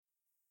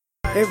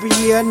Every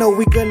year I know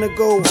we gonna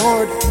go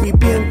hard. We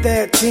been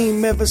that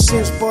team ever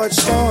since Bart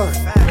started.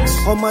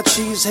 All my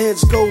cheese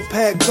heads go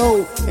pack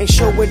go. Ain't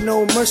showing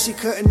no mercy,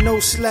 cutting no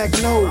slack,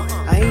 no.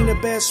 I ain't a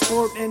bad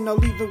sport and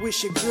I'll even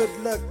wish you good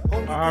luck.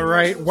 All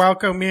right,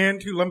 welcome in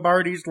to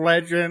Lombardi's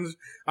Legends.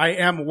 I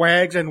am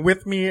Wags, and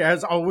with me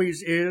as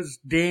always is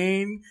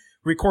Dane,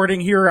 recording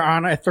here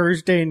on a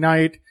Thursday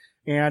night.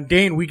 And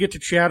Dane, we get to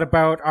chat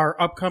about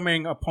our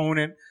upcoming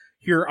opponent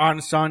here on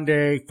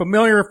Sunday.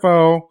 Familiar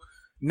foe,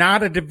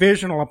 not a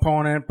divisional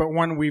opponent, but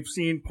one we've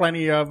seen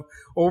plenty of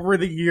over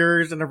the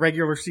years in the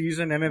regular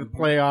season and in the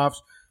playoffs.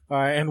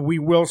 And we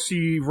will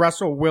see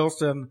Russell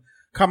Wilson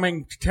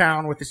coming to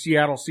town with the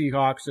Seattle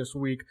Seahawks this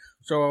week.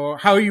 So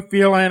how are you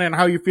feeling, and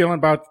how are you feeling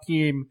about the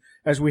team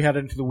as we head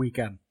into the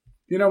weekend?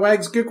 You know,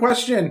 Wags, good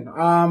question.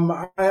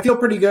 I feel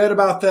pretty good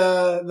about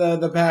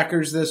the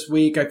Packers this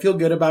week. I feel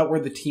good about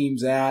where the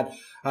team's at.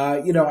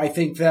 I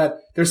think that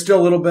there's still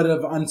a little bit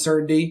of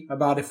uncertainty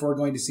about if we're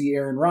going to see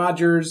Aaron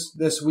Rodgers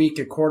this week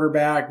at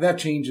quarterback. That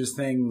changes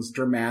things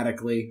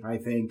dramatically, I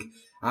think,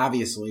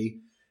 obviously.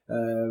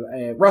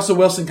 Russell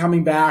Wilson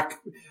coming back.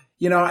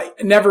 You know, I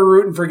never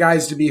rooting for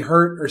guys to be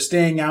hurt or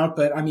staying out,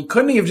 but I mean,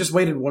 couldn't he have just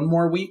waited one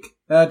more week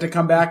to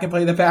come back and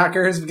play the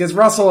Packers? Because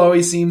Russell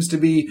always seems to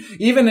be,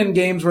 even in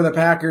games where the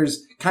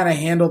Packers kind of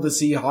handle the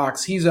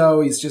Seahawks, he's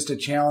always just a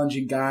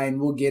challenging guy,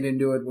 and we'll get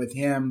into it with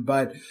him.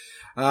 But,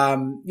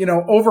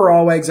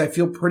 overall, Wags, I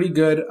feel pretty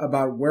good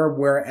about where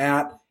we're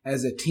at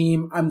as a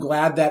team. I'm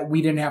glad that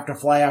we didn't have to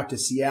fly out to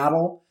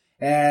Seattle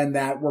and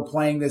that we're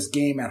playing this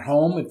game at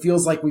home. It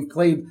feels like we've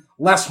played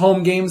less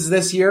home games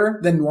this year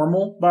than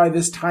normal by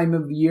this time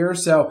of the year.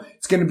 So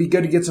it's going to be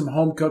good to get some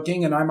home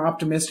cooking, and I'm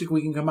optimistic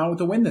we can come out with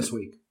a win this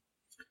week.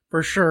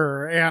 For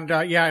sure. And,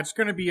 it's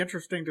going to be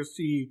interesting to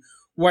see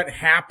what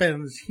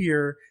happens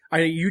here.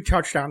 You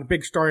touched on the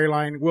big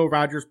storyline, will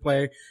Rodgers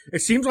play? It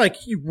seems like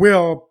he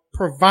will,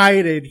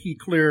 provided he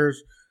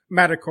clears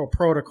medical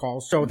protocol.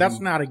 So that's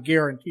not a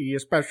guarantee,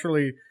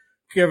 especially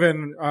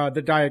given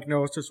the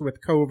diagnosis with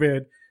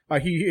COVID.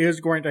 He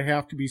is going to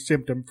have to be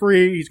symptom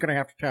free. He's going to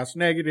have to test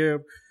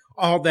negative,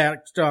 all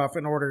that stuff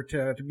in order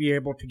to be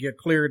able to get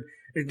cleared.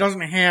 It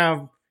doesn't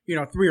have,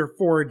 3 or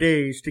 4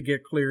 days to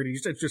get cleared.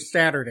 It's just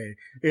Saturday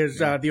is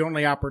the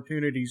only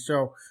opportunity.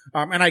 So,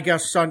 and I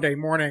guess Sunday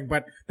morning,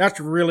 but that's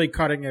really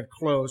cutting it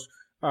close.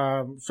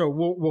 So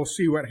we'll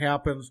see what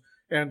happens.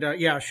 And,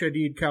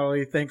 Shadid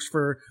Kelly, thanks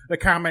for the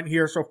comment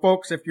here. So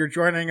folks, if you're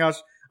joining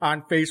us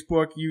on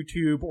Facebook,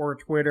 YouTube, or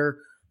Twitter,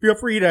 feel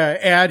free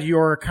to add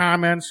your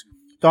comments,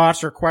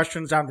 thoughts, or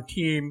questions on the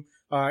team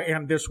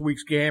and this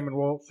week's game, and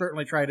we'll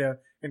certainly try to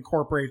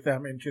incorporate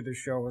them into the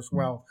show as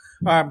well.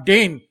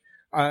 Dane,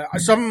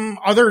 some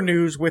other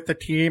news with the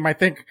team. I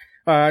think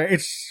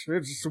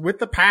it's with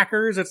the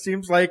Packers. It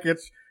seems like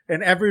it's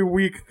an every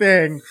week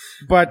thing,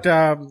 but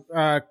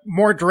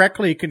more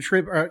directly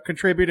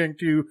contributing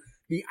to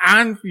the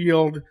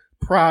on-field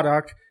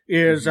product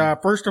is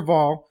first of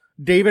all,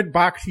 David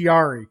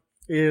Bakhtiari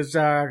is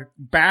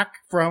back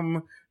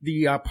from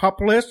the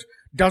PUP list.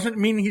 Doesn't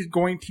mean he's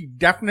going to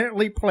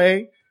definitely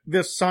play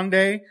this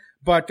Sunday,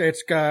 but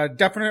it's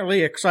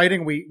definitely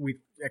exciting. We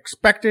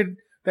expected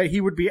that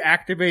he would be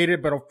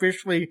activated, but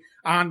officially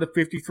on the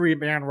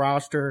 53-man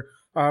roster.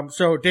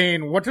 So,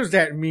 Dane, what does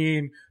that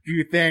mean, do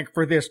you think,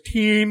 for this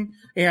team?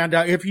 And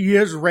if he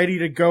is ready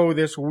to go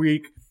this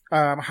week,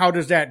 how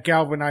does that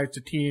galvanize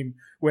the team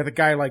with a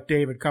guy like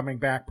David coming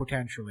back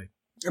potentially?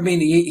 I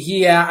mean,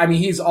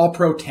 he's all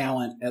pro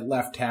talent at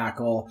left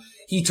tackle.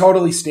 He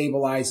totally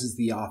stabilizes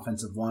the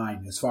offensive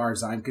line as far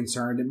as I'm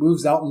concerned. It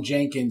moves Elgton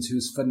Jenkins,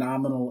 who's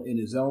phenomenal in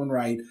his own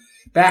right,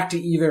 back to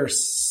either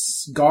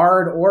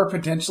guard or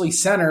potentially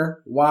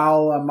center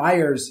while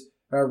Myers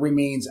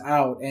remains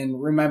out. And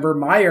remember,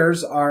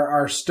 Myers,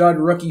 our stud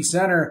rookie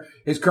center,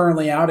 is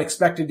currently out,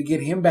 expected to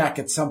get him back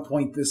at some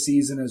point this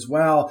season as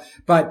well.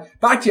 But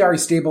Bakhtiari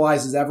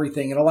stabilizes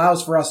everything. It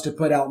allows for us to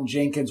put Elgton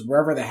Jenkins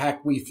wherever the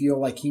heck we feel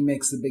like he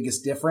makes the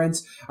biggest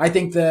difference. I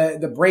think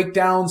the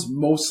breakdowns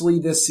mostly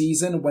this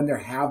season, when there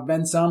have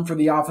been some for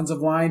the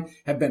offensive line,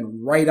 have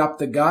been right up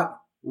the gut,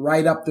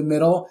 right up the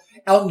middle.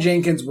 Elgton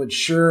Jenkins would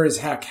sure as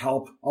heck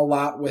help a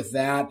lot with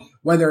that,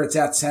 whether it's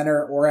at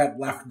center or at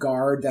left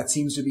guard. That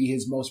seems to be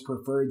his most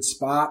preferred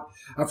spot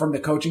from the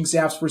coaching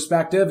staff's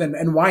perspective.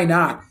 And why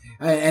not?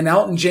 And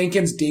Elgton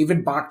Jenkins,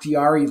 David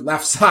Bakhtiari,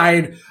 left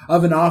side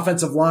of an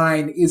offensive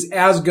line is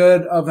as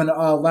good of an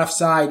left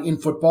side in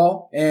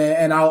football.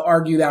 And I'll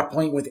argue that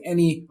point with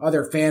any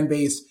other fan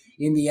base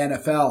in the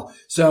NFL.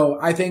 So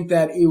I think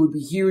that it would be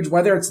huge,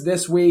 whether it's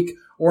this week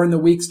or in the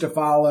weeks to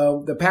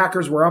follow. The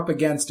Packers were up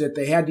against it.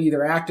 They had to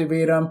either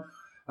activate him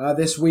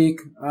this week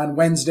on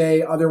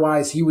Wednesday.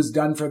 Otherwise, he was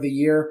done for the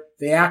year.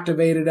 They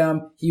activated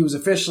him. He was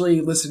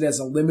officially listed as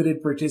a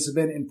limited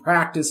participant in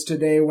practice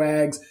today,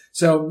 Wags.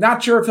 So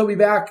not sure if he'll be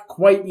back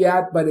quite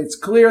yet, but it's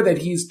clear that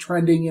he's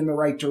trending in the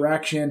right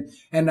direction.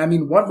 And I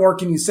mean, what more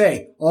can you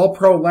say? All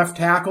pro left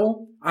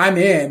tackle. I'm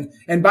in.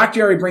 And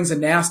Bakhtiari brings a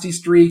nasty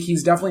streak.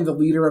 He's definitely the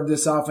leader of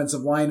this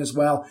offensive line as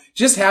well.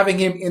 Just having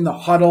him in the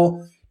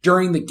huddle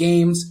during the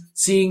games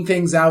seeing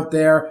things out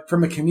there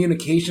from a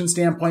communication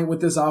standpoint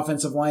with this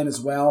offensive line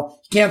as well.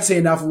 Can't say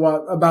enough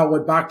about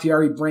what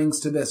Bakhtiari brings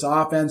to this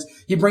offense.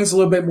 He brings a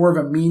little bit more of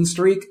a mean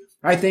streak,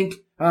 I think,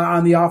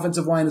 on the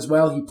offensive line as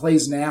well. He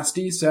plays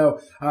nasty.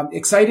 So,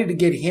 excited to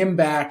get him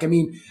back. I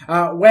mean,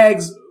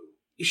 Wags,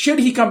 should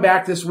he come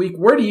back this week,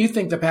 where do you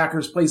think the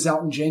Packers place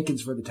Elgton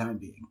Jenkins for the time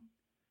being?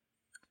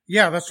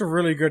 Yeah, that's a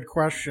really good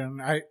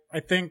question. I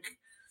think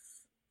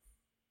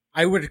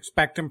I would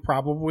expect him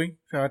probably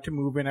to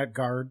move in at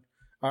guard.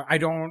 I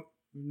don't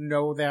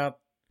know that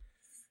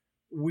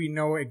we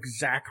know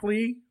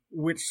exactly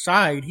which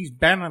side. He's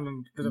been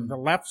on the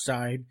left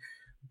side,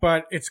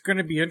 but it's going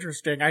to be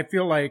interesting. I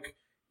feel like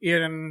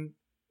in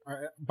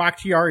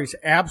Bakhtiari's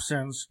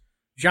absence,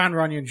 Jon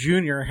Runyan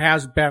Jr.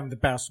 has been the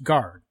best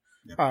guard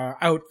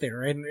out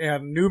there.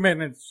 And Newman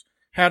has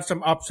had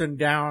some ups and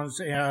downs,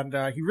 and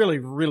he really,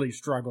 really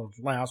struggled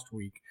last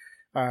week.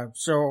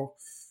 So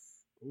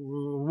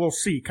we'll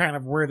see kind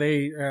of where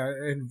they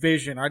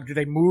envision. Do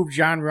they move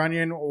Jon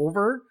Runyan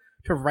over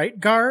to right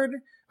guard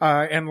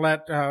and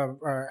let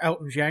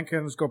Elgton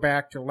Jenkins go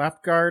back to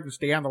left guard and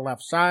stay on the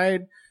left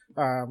side?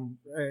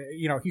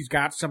 He's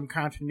got some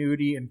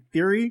continuity in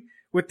theory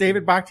with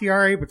David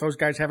Bakhtiari, but those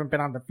guys haven't been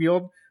on the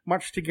field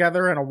much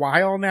together in a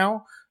while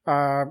now.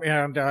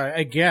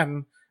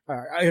 Again,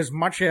 as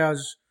much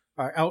as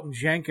Elgton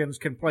Jenkins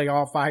can play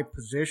all 5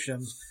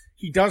 positions,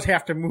 he does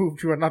have to move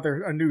to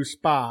a new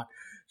spot.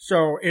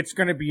 So it's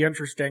going to be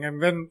interesting.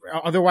 And then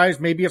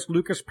otherwise, maybe it's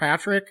Lucas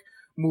Patrick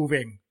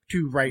moving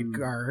to right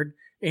guard,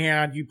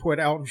 and you put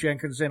Elgton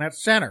Jenkins in at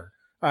center,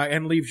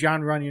 and leave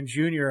Jon Runyan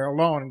Jr.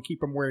 alone and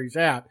keep him where he's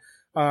at.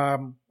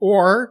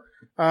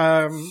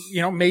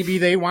 Maybe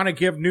they want to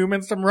give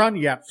Newman some run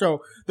yet.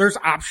 So there's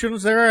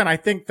options there. And I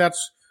think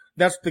that's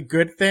the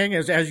good thing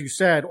is, as you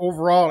said,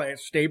 overall it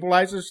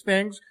stabilizes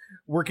things.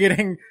 We're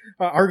getting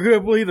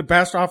arguably the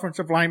best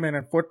offensive lineman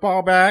in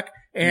football back.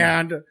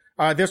 And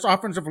this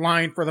offensive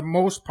line, for the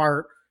most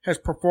part, has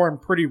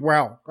performed pretty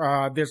well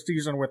this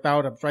season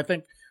without him. So I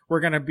think we're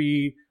going to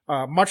be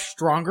much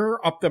stronger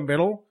up the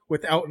middle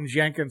with Elgton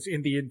Jenkins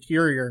in the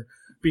interior,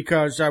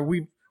 because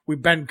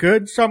we've been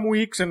good some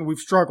weeks and we've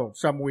struggled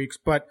some weeks.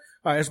 But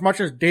as much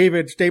as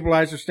David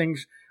stabilizes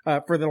things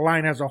for the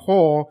line as a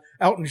whole,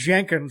 Elgton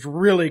Jenkins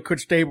really could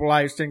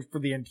stabilize things for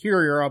the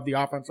interior of the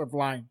offensive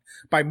line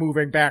by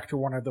moving back to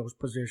one of those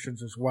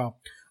positions as well.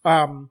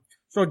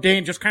 So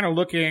Dane, just kind of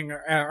looking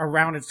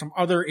around at some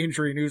other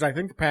injury news, I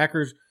think the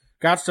Packers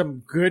got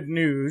some good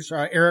news.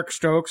 Eric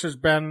Stokes has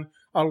been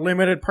a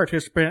limited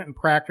participant in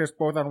practice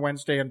both on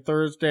Wednesday and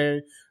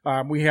Thursday.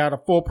 We had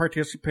a full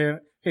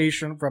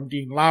participation from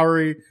Dean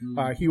Lowry.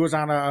 He was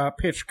on a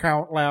pitch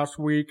count last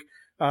week.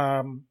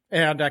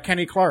 And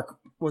Kenny Clark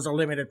was a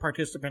limited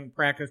participant in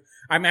practice.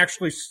 I'm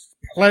actually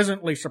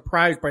pleasantly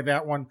surprised by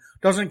that one.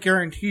 Doesn't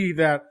guarantee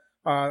that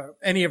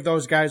any of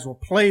those guys will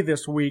play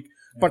this week.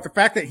 But the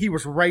fact that he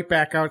was right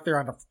back out there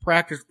on the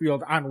practice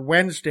field on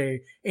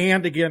Wednesday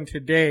and again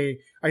today,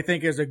 I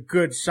think is a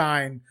good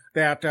sign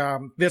that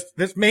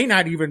this may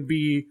not even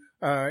be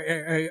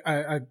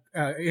a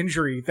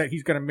injury that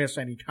he's going to miss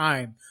any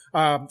time.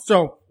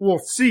 So we'll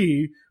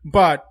see.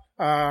 But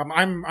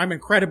I'm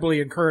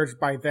incredibly encouraged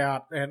by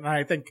that, and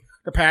I think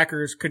the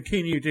Packers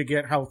continue to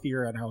get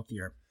healthier and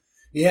healthier.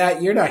 Yeah,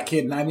 you're not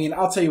kidding. I mean,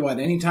 I'll tell you what,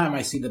 anytime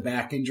I see the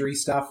back injury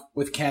stuff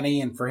with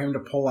Kenny and for him to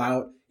pull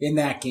out in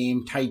that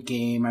game, tight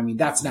game, I mean,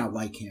 that's not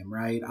like him,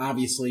 right?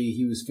 Obviously,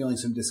 he was feeling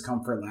some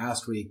discomfort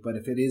last week, but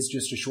if it is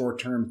just a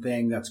short-term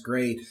thing, that's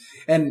great.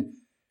 And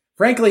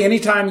frankly,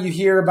 anytime you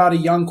hear about a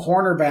young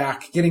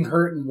cornerback getting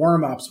hurt in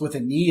warm-ups with a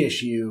knee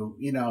issue,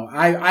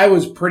 I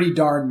was pretty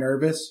darn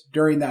nervous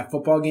during that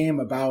football game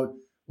about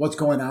what's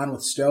going on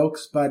with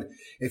Stokes. But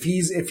if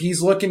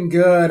he's looking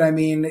good, I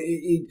mean,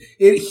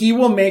 he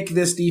will make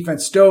this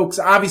defense. Stokes,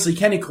 obviously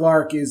Kenny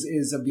Clark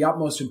is of the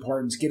utmost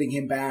importance, getting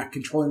him back,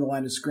 controlling the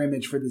line of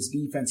scrimmage for this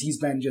defense. He's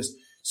been just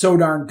so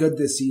darn good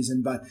this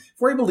season. But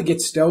if we're able to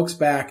get Stokes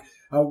back,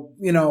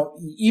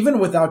 even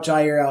without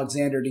Jair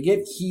Alexander, to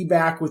get Key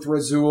back with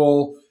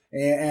Rasul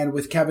and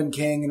with Kevin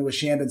King and with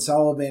Shandon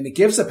Sullivan, it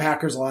gives the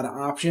Packers a lot of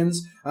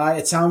options.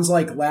 It sounds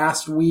like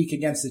last week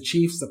against the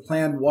Chiefs, the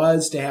plan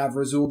was to have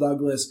Rasul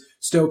Douglas,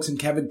 Stokes, and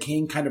Kevin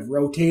King kind of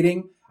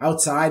rotating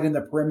outside in the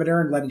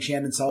perimeter and letting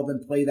Shandon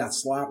Sullivan play that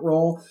slot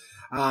role.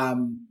 I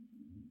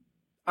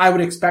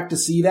would expect to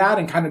see that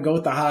and kind of go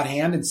with the hot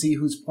hand and see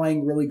who's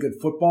playing really good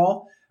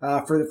football.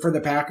 For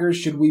the Packers,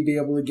 should we be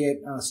able to get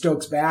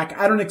Stokes back?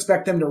 I don't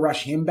expect them to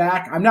rush him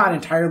back. I'm not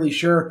entirely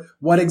sure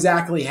what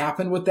exactly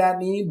happened with that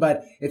knee,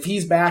 but if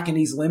he's back and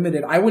he's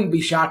limited, I wouldn't be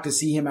shocked to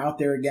see him out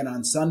there again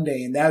on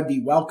Sunday, and that would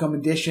be welcome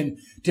addition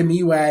to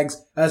me,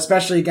 Wags,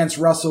 especially against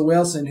Russell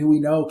Wilson, who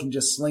we know can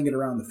just sling it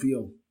around the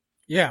field.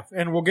 Yeah,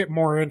 and we'll get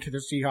more into the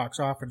Seahawks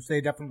offense.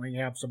 They definitely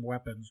have some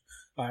weapons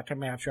to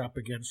match up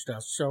against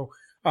us. So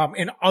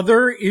in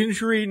other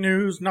injury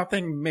news,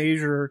 nothing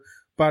major.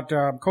 But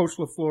Coach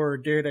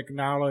LaFleur did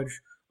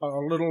acknowledge a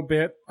little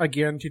bit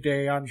again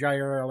today on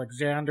Jair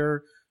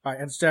Alexander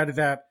and said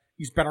that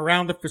he's been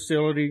around the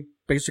facility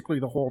basically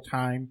the whole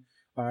time.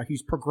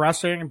 He's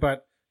progressing,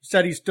 but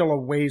said he's still a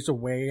ways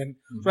away. And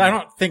so I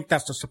don't think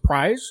that's a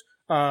surprise.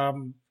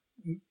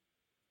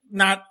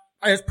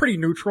 It's pretty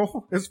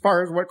neutral as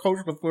far as what Coach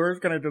LaFleur is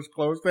going to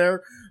disclose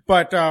there.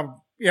 But,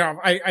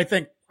 I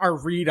think our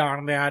read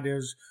on that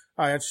is,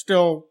 it's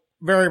still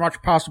very much a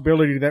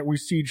possibility that we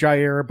see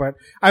Jaire, but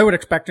I would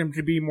expect him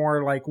to be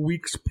more like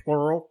weeks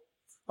plural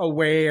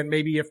away, and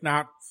maybe if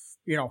not,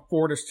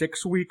 4 to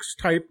 6 weeks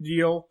type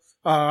deal,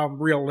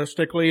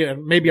 realistically.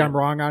 And maybe I'm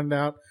wrong on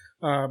that.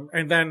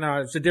 And then,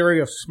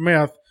 Za'Darius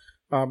Smith,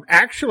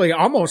 actually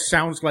almost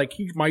sounds like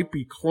he might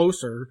be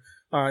closer,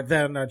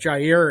 than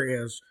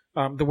Jaire is,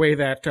 the way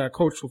that,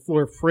 Coach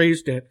LaFleur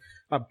phrased it.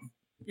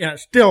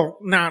 Still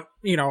not,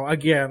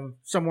 again,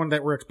 someone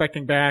that we're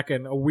expecting back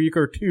in a week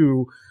or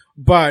two,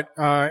 but,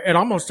 it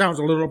almost sounds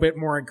a little bit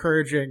more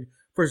encouraging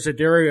for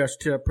Za'Darius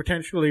to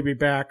potentially be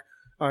back,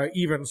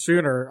 even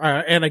sooner.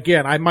 And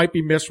again, I might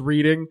be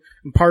misreading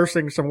and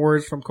parsing some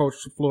words from Coach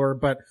LaFleur,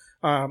 but,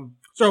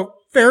 so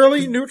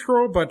fairly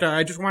neutral, but,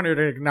 I just wanted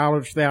to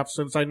acknowledge that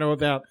since I know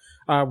that,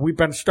 we've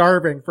been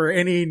starving for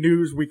any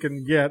news we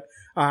can get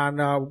on,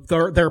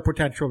 their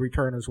potential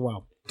return as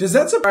well. Does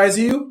that surprise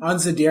you on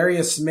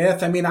Za'Darius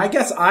Smith? I mean, I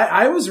guess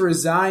I was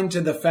resigned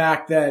to the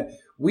fact that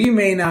we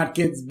may not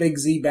get Big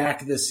Z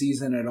back this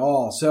season at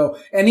all. So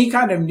any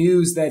kind of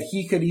news that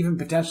he could even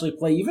potentially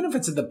play, even if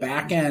it's at the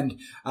back end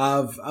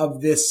of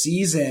this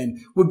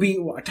season, would be,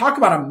 talk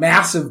about a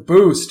massive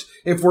boost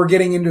if we're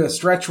getting into a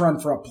stretch run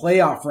for a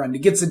playoff run to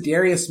get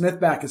Za'Darius Smith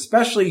back,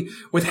 especially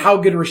with how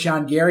good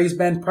Rashawn Gary's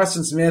been.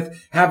 Preston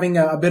Smith having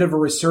a bit of a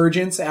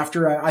resurgence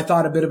after I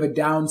thought a bit of a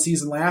down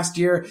season last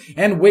year.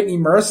 And Whitney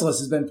Merciless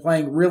has been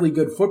playing really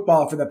good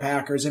football for the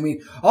Packers. I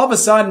mean, all of a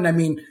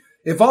sudden,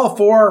 if all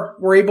four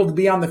were able to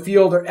be on the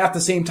field at the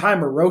same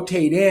time or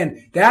rotate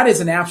in, that is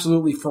an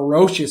absolutely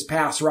ferocious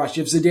pass rush.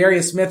 If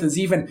Za'Darius Smith is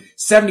even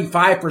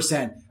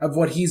 75% of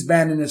what he's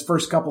been in his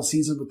first couple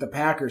seasons with the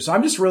Packers. So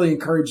I'm just really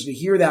encouraged to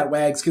hear that,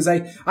 Wags, because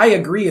I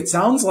agree. It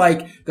sounds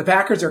like the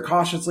Packers are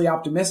cautiously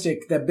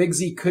optimistic that Big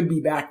Z could be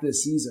back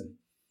this season.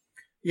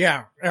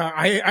 Yeah,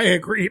 I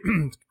agree.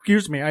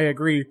 Excuse me, I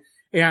agree.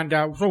 And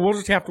so we'll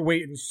just have to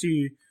wait and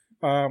see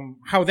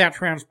how that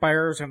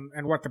transpires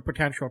and what the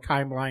potential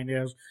timeline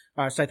is.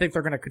 So I think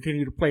they're going to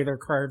continue to play their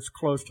cards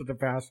close to the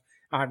vest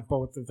on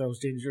both of those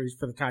injuries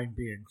for the time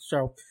being.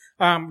 So,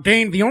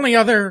 Dane, the only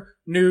other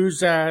news,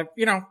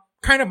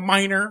 kind of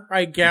minor,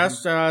 I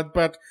guess,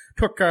 but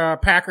took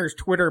Packers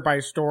Twitter by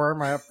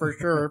storm, for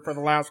sure, for the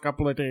last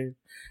couple of days.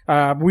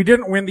 We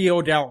didn't win the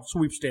Odell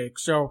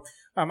sweepstakes. So,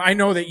 I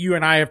know that you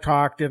and I have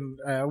talked, and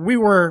we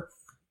were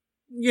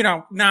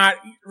not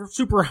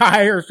super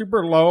high or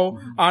super low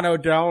on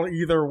Odell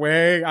either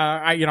way.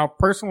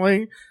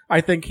 Personally,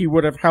 I think he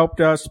would have helped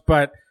us,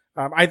 but,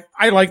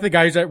 I like the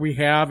guys that we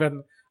have.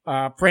 And,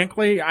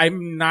 frankly,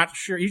 I'm not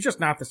sure. He's just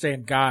not the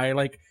same guy.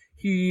 Like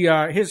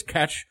his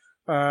catch,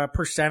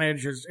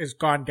 percentage has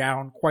gone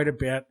down quite a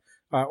bit,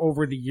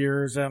 over the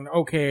years. And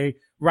okay,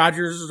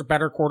 Rodgers is a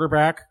better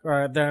quarterback,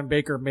 than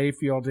Baker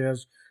Mayfield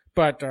is,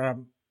 but,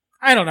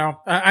 I don't know.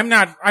 I'm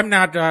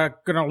not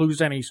gonna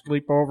lose any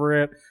sleep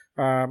over it.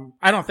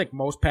 I don't think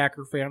most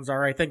Packer fans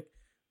are. I think,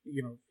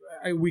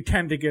 we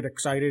tend to get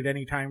excited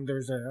anytime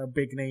there's a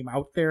big name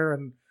out there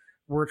and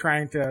we're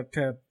trying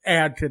to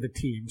add to the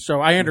team.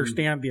 So I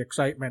understand the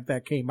excitement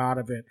that came out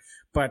of it,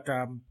 but,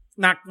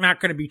 not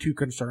going to be too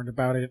concerned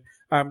about it.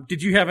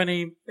 Did you have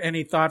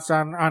any thoughts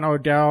on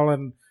Odell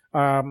and,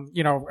 how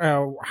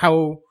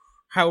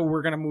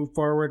we're going to move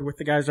forward with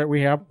the guys that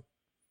we have?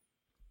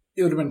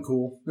 It would have been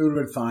cool. It would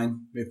have been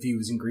fine if he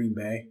was in Green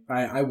Bay.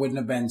 I wouldn't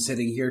have been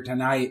sitting here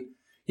tonight,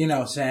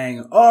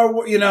 saying,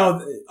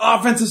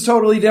 offense is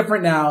totally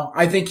different now.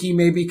 I think he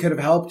maybe could have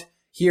helped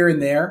here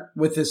and there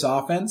with this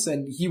offense,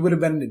 and he would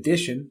have been an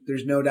addition.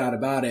 There's no doubt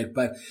about it.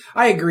 But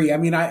I agree.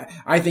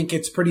 I think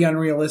it's pretty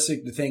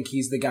unrealistic to think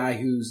he's the guy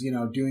who's,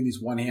 doing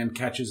these one-hand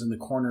catches in the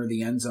corner of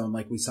the end zone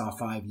like we saw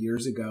 5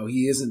 years ago.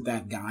 He isn't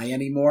that guy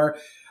anymore.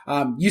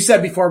 You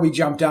said before we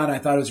jumped on, I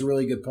thought it was a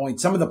really good point.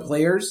 Some of the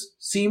players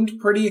seemed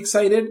pretty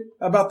excited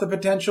about the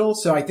potential.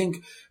 So I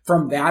think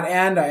from that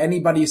end,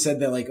 anybody who said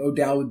that like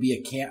Odell would be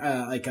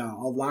a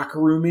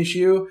locker room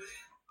issue,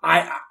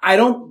 I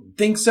don't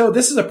think so.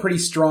 This is a pretty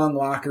strong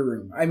locker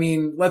room.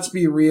 Let's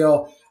be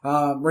real.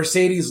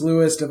 Mercedes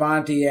Lewis,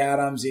 Devontae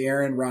Adams,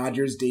 Aaron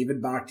Rodgers,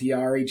 David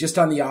Bakhtiari, just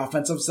on the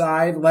offensive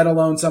side, let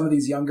alone some of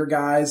these younger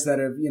guys that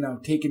have,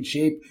 taken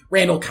shape.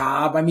 Randall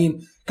Cobb.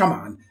 Come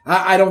on.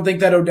 I don't think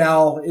that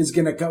Odell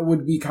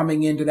would be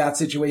coming into that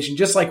situation.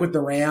 Just like with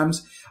the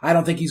Rams, I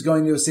don't think he's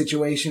going to a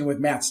situation with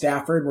Matt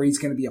Stafford where he's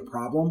going to be a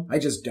problem. I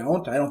just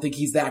don't. I don't think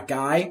he's that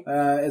guy,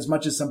 as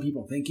much as some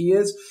people think he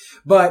is.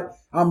 But,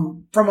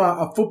 from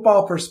a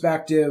football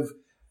perspective,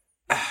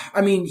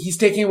 I mean, he's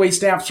taking away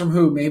snaps from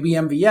who? Maybe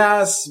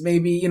MVS,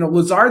 maybe,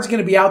 Lazard's going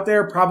to be out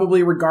there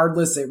probably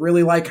regardless. They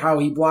really like how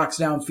he blocks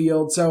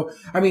downfield. So,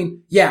 I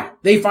mean, yeah,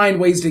 they find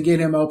ways to get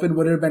him open.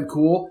 Would it have been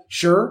cool?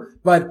 Sure.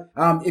 But,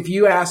 if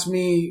you ask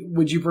me,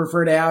 would you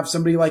prefer to have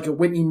somebody like a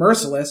Whitney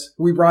Mercilus,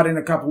 who we brought in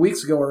a couple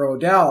weeks ago, or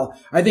Odell?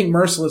 I think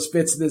Mercilus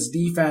fits this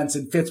defense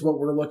and fits what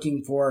we're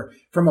looking for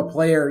from a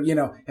player,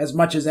 as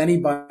much as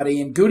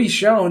anybody. And Goody's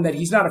shown that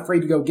he's not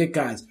afraid to go get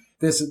guys.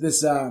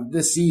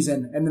 This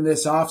season and in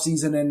this off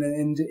season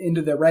and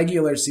into the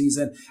regular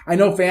season. I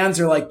know fans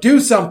are like, do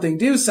something,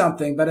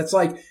 but it's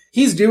like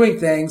he's doing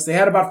things. They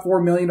had about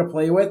 $4 million to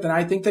play with. And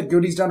I think that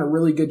Goody's done a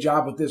really good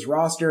job with this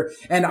roster.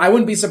 And I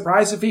wouldn't be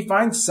surprised if he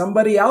finds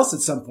somebody else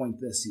at some point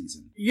this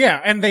season. Yeah.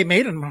 And they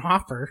made him an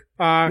offer.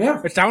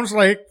 It sounds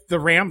like the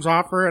Rams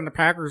offer and the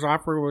Packers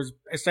offer was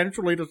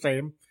essentially the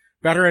same,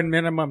 veteran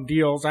minimum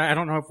deals. I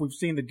don't know if we've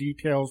seen the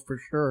details for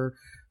sure.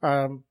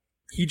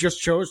 He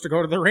just chose to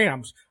go to the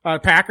Rams.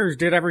 Packers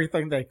did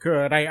everything they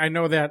could. I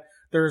know that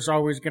there's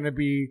always going to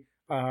be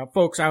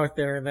folks out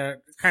there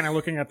that kind of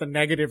looking at the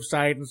negative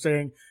side and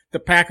saying the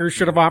Packers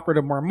should have offered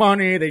him more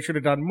money. They should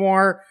have done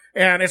more.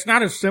 And it's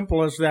not as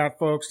simple as that,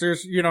 folks.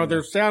 There's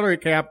salary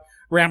cap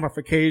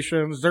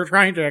ramifications. They're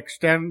trying to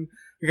extend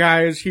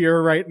guys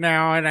here right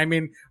now. And I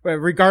mean,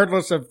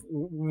 regardless of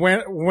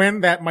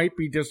when that might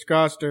be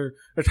discussed or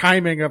the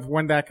timing of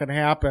when that can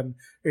happen,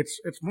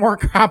 it's more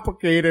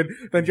complicated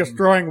than just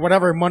throwing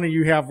whatever money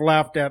you have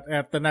left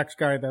at the next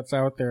guy that's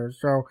out there.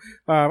 So,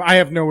 I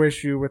have no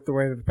issue with the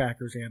way that the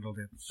Packers handled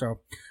it. So,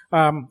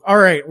 all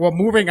right. Well,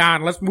 moving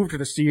on, let's move to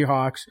the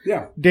Seahawks.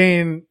 Yeah.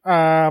 Dane,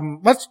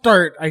 let's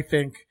start, I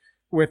think,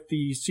 with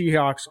the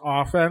Seahawks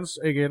offense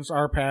against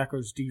our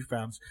Packers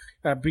defense,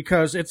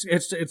 because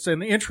it's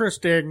an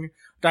interesting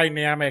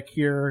dynamic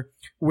here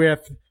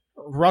with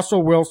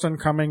Russell Wilson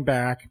coming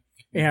back,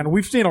 and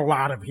we've seen a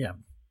lot of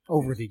him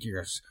over the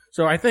years.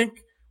 So I think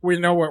we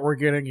know what we're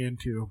getting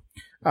into.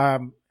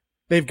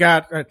 They've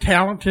got a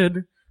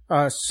talented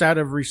set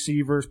of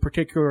receivers,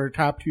 particularly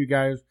top two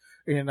guys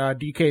in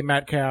DK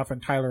Metcalf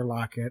and Tyler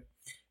Lockett.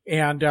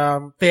 And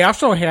they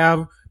also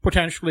have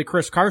potentially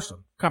Chris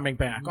Carson coming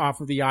back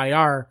off of the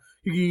IR.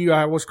 He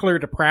was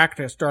cleared to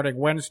practice starting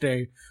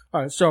Wednesday,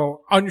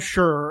 so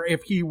unsure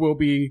if he will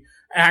be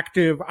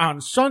active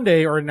on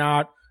Sunday or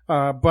not,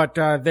 but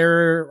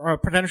they're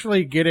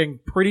potentially getting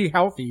pretty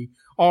healthy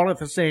all at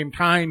the same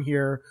time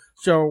here.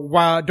 So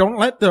while don't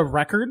let the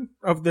record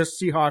of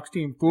this Seahawks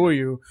team fool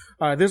you,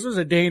 this is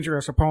a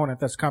dangerous opponent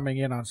that's coming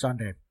in on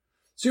Sunday.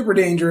 Super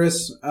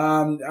dangerous.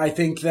 I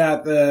think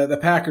that the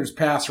Packers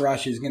pass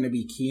rush is going to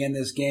be key in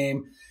this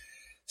game.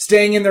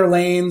 Staying in their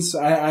lanes.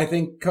 I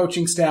think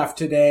coaching staff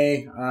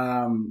today,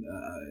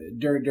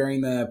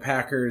 during the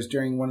Packers,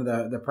 during one of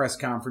the press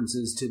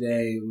conferences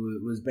today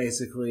was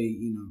basically,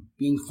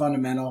 being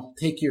fundamental.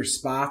 Pick your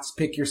spots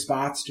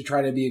to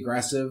try to be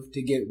aggressive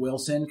to get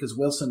Wilson, because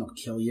Wilson will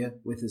kill you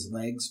with his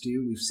legs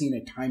too. We've seen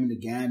it time and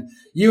again.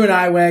 You and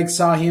I, Wags,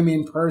 saw him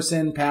in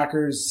person,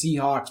 Packers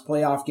Seahawks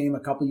playoff game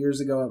a couple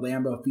years ago at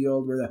Lambeau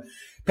Field where the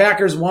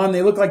Packers won.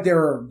 They looked like they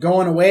were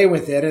going away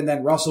with it, and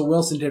then Russell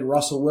Wilson did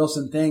Russell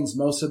Wilson things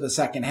most of the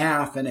second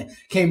half, and it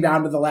came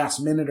down to the last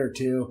minute or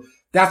two.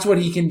 That's what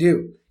he can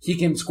do. He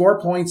can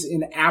score points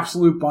in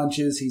absolute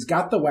bunches. He's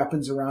got the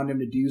weapons around him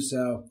to do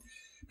so.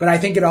 But I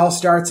think it all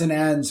starts and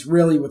ends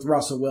really with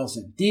Russell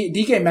Wilson.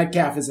 DK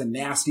Metcalf is a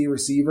nasty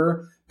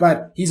receiver,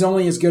 but he's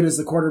only as good as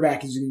the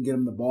quarterback as you can get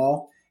him the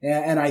ball.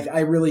 And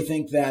I really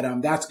think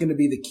that that's going to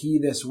be the key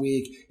this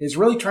week, is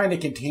really trying to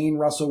contain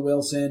Russell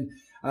Wilson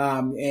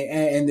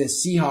and the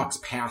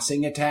Seahawks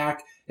passing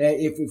attack.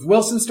 If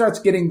Wilson starts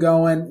getting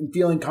going and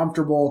feeling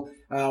comfortable,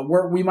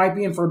 we might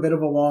be in for a bit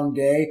of a long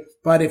day.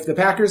 But if the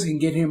Packers can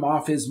get him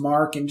off his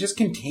mark and just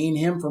contain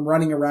him from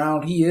running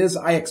around,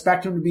 I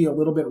expect him to be a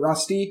little bit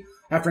rusty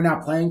after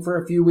not playing for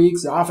a few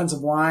weeks. The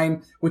offensive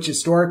line, which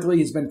historically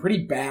has been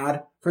pretty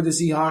bad for the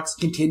Seahawks,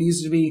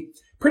 continues to be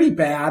pretty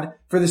bad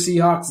for the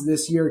Seahawks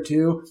this year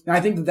too. And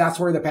I think that that's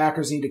where the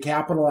Packers need to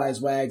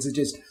capitalize, Wags. It's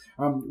just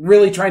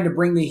really trying to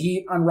bring the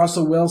heat on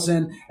Russell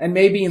Wilson, and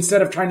maybe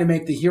instead of trying to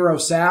make the hero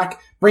sack,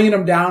 bringing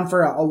him down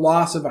for a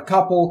loss of a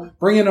couple,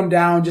 bringing him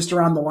down just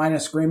around the line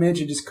of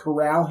scrimmage and just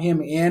corral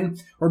him in,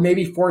 or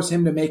maybe force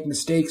him to make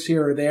mistakes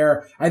here or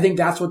there. I think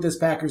that's what this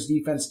Packers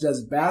defense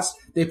does best.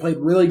 They played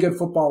really good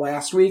football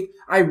last week.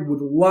 I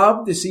would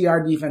love to see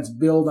our defense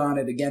build on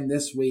it again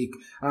this week.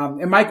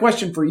 And my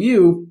question for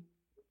you,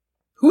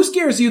 who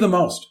scares you the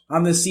most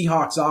on this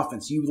Seahawks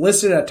offense? You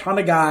listed a ton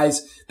of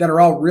guys that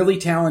are all really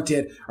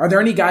talented. Are there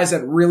any guys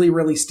that really,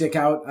 really stick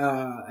out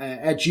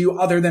at you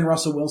other than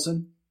Russell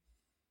Wilson?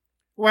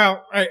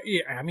 Well,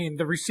 I mean,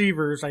 the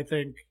receivers, I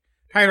think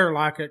Tyler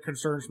Lockett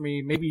concerns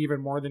me maybe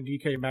even more than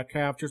DK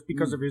Metcalf, just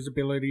because of his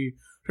ability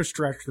to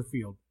stretch the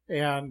field.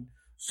 And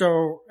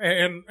so,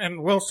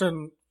 and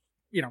Wilson,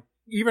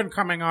 even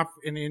coming off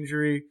an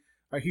injury,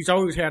 he's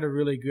always had a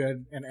really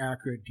good and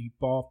accurate deep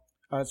ball.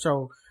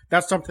 So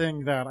that's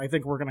something that I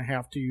think we're going to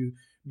have to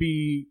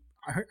be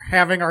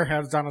having our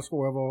heads on a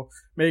swivel,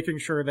 making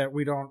sure that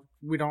we don't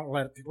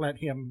let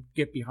him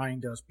get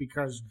behind us,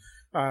 because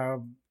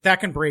that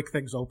can break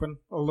things open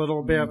a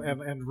little bit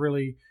and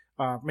really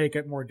make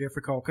it more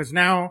difficult. Because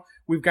now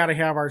we've got to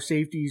have our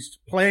safeties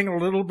playing a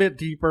little bit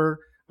deeper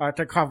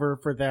to cover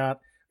for that.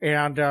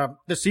 And the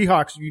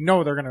Seahawks,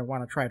 they're going to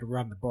want to try to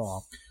run the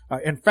ball.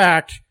 In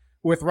fact,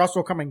 with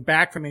Russell coming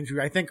back from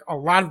injury, I think a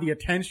lot of the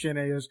attention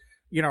is,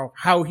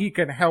 how he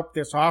can help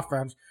this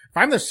offense. If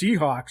I'm the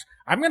Seahawks,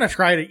 I'm going to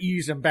try to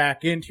ease him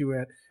back into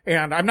it.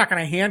 And I'm not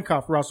going to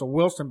handcuff Russell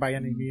Wilson by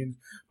any means,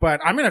 but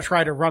I'm going to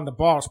try to run the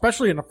ball,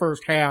 especially in the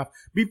first half,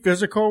 be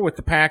physical with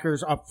the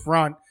Packers up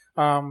front.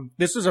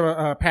 This is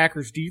a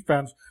Packers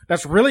defense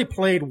that's really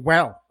played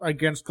well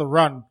against the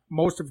run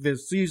most of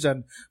this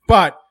season.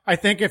 But I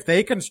think if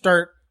they can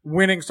start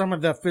winning some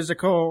of the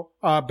physical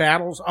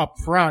battles up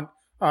front,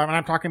 and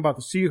I'm talking about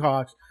the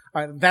Seahawks,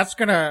 that's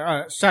going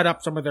to set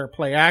up some of their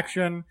play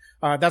action.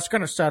 That's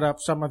going to set up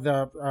some of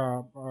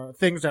the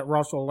things that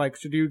Russell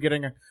likes to do,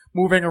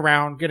 moving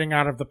around, getting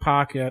out of the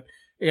pocket.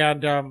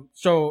 And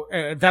so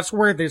that's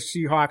where this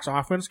Seahawks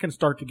offense can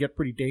start to get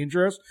pretty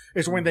dangerous,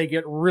 is when they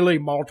get really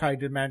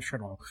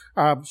multidimensional.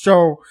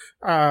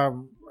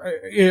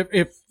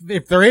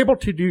 If they're able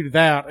to do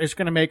that, it's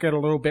going to make it a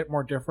little bit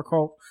more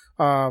difficult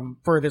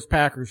for this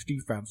Packers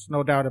defense,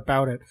 no doubt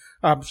about it.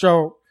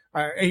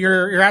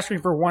 You're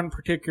asking for one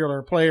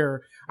particular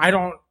player. I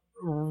don't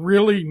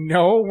really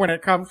know when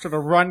it comes to the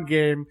run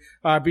game,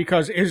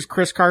 because is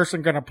Chris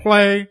Carson going to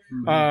play?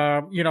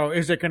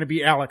 Is it going to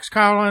be Alex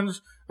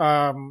Collins?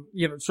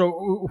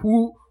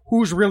 So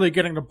who's really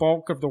getting the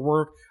bulk of the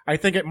work? I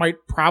think it might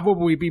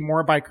probably be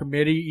more by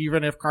committee,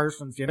 even if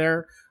Carson's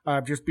there,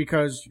 just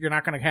because you're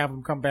not going to have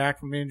him come back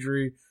from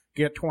injury,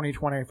 get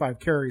 20-25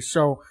 carries.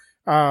 So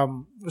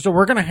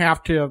we're going to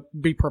have to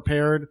be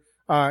prepared,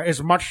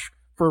 as much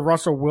for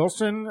Russell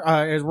Wilson,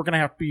 as we're going to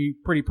have to be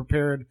pretty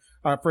prepared,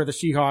 for the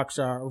Seahawks,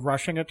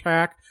 rushing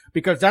attack,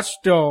 because that's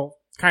still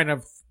kind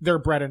of their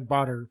bread and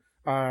butter.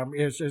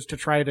 Is to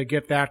try to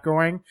get that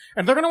going.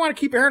 And they're going to want to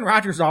keep Aaron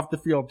Rodgers off the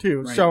field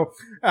too. Right. So,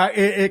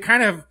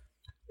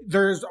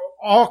 there's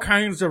all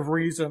kinds of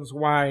reasons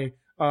why,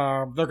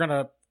 they're going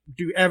to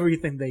do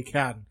everything they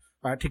can,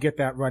 to get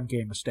that run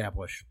game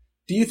established.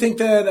 Do you think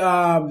that,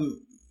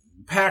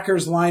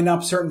 Packers line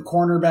up certain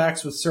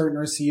cornerbacks with certain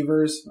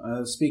receivers?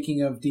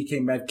 Speaking of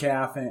DK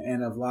Metcalf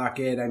and of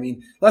Lockett, I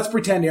mean, let's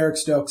pretend Eric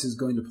Stokes is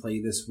going to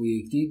play this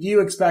week. Do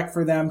you expect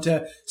for them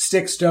to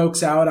stick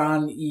Stokes out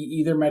on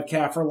either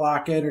Metcalf or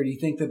Lockett, or do you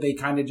think that they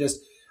kind of just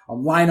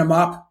line them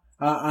up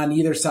on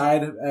either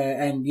side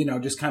and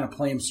just kind of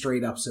play them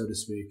straight up, so to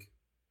speak?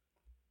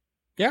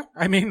 Yeah,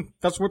 I mean,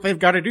 that's what they've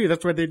got to do.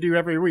 That's what they do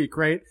every week,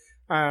 right?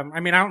 I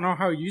don't know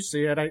how you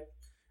see it.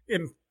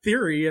 In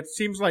theory, it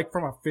seems like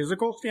from a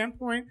physical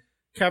standpoint,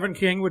 Kevin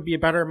King would be a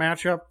better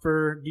matchup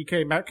for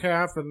DK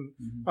Metcalf and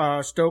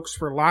Stokes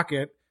for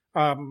Lockett.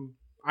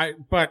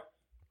 But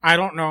I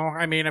don't know.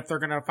 I mean, if they're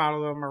going to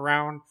follow them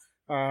around,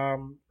 I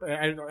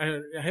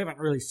haven't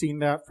really seen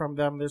that from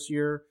them this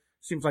year.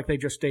 Seems like they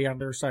just stay on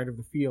their side of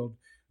the field.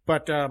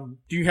 But do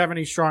you have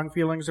any strong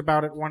feelings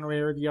about it one way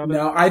or the other?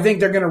 No, I think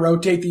they're going to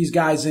rotate these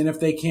guys in if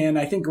they can.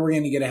 I think we're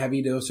going to get a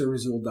heavy dose of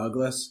Rasul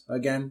Douglas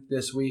again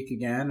this week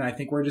again. I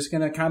think we're just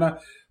going to kind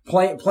of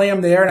play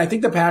them there. And I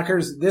think the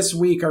Packers this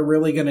week are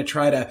really going to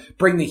try to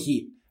bring the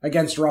heat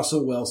against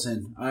Russell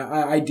Wilson.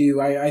 I do.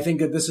 I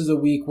think that this is a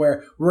week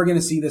where we're going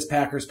to see this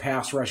Packers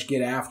pass rush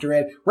get after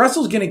it.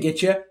 Russell's going to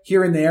get you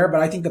here and there, but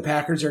I think the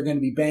Packers are going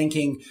to be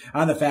banking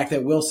on the fact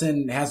that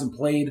Wilson hasn't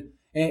played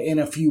in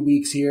a few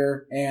weeks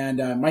here and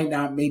might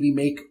not maybe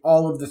make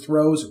all of the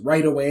throws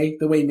right away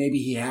the way maybe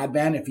he had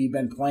been if he'd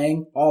been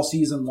playing all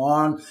season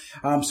long.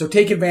 So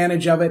take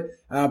advantage of it.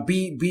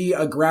 Be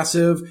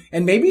aggressive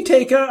and maybe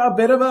take a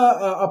bit of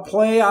a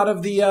play out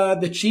of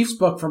the Chiefs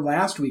book from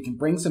last week and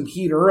bring some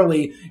heat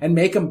early and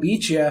make them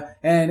beat you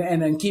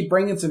and keep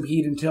bringing some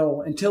heat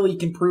until he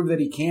can prove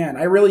that he can.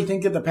 I really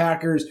think that the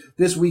Packers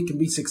this week can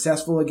be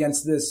successful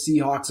against this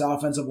Seahawks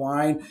offensive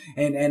line.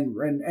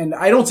 And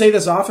I don't say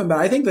this often, but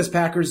I think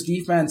this Packers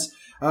defense,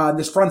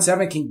 this front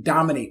seven can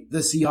dominate the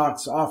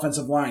Seahawks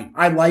offensive line.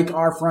 I like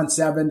our front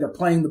seven. They're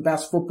playing the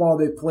best football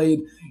they've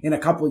played in a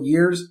couple of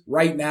years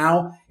right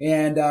now.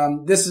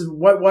 And this is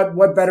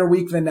what better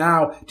week than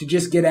now to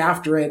just get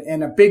after it.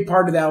 And a big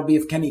part of that will be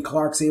if Kenny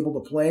Clark's able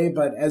to play.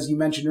 But as you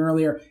mentioned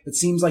earlier, it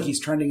seems like he's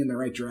trending in the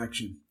right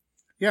direction.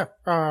 Yeah.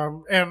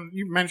 And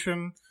you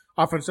mentioned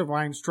offensive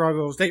line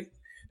struggles.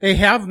 They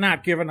have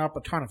not given up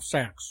a ton of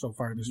sacks so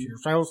far this year.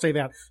 So I will say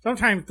that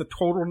sometimes the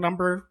total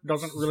number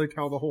doesn't really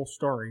tell the whole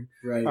story.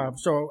 Right.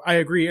 So I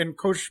agree. In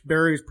Coach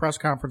Berry's press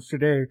conference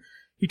today,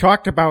 he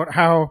talked about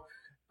how,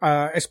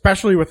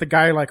 especially with a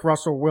guy like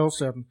Russell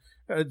Wilson,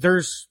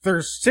 there's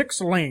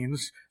 6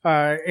 lanes,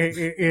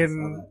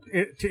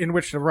 in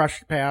which to rush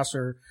the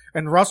passer.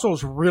 And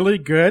Russell's really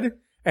good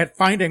at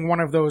finding one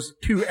of those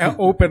 2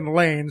 open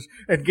lanes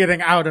and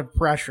getting out of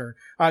pressure.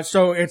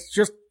 So it's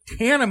just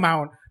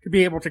tantamount to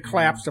be able to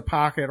collapse the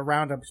pocket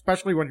around him,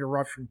 especially when you're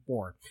rushing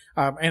 4.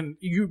 And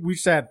we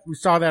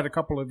saw that a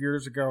couple of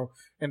years ago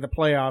in the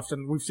playoffs,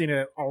 and we've seen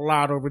it a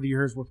lot over the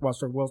years with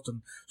Russell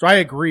Wilson. So I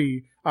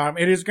agree.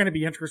 It is going to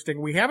be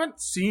interesting. We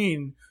haven't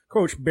seen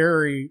Coach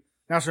Berry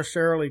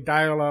necessarily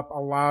dial up a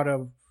lot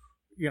of,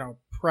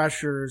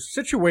 pressures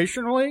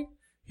situationally.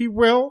 He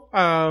will.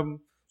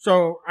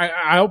 So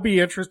I'll be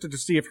interested to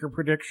see if your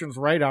prediction's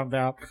right on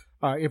that.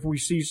 If we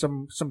see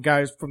some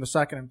guys from the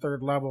second and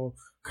third level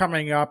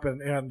coming up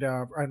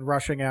and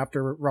rushing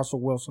after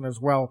Russell Wilson as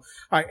well.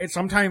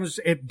 Sometimes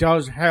it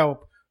does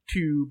help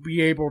to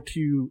be able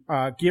to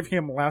give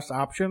him less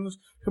options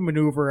to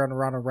maneuver and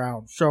run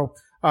around. So,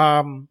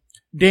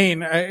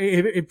 Dane,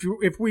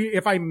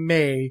 if I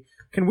may,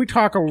 can we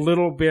talk a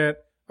little bit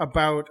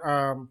about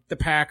the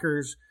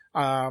Packers?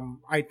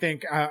 I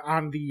think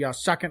on the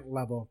second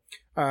level,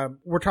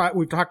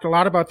 we've talked a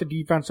lot about the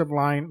defensive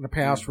line, the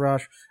pass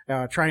rush,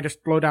 trying to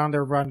slow down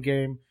their run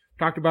game.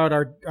 Talked about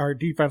our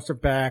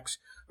defensive backs.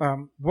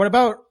 What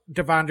about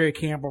Devondre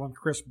Campbell and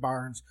Chris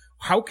Barnes?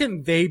 How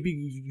can they be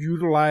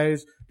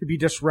utilized to be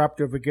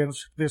disruptive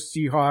against this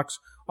Seahawks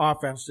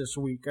offense this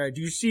week?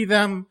 Do you see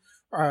them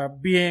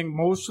being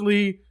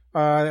mostly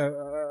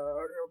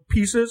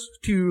pieces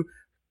to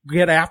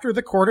get after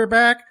the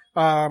quarterback,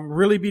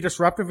 really be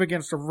disruptive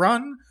against the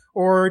run?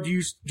 Or do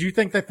you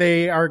think that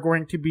they are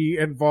going to be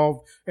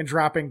involved in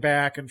dropping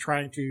back and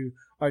trying to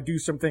do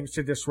some things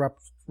to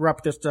disrupt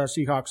this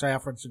Seahawks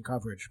offense and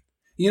coverage?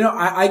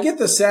 I get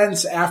the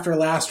sense after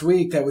last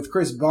week that with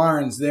Chris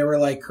Barnes, they were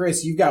like,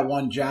 Chris, you've got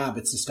one job.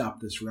 It's to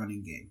stop this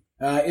running game.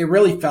 It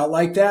really felt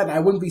like that. And I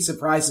wouldn't be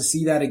surprised to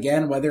see that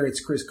again, whether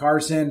it's Chris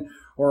Carson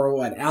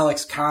or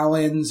Alex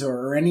Collins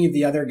or any of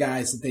the other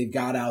guys that they've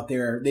got out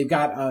there. They've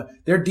got,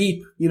 they're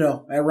deep,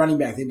 at running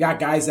back. They've got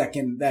guys that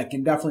can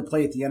definitely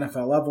play at the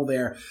NFL level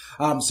there.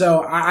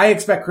 So I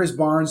expect Chris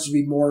Barnes to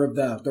be more of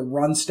the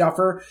run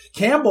stuffer.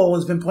 Campbell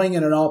has been playing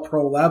at an all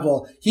pro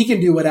level. He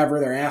can do whatever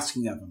they're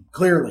asking of him.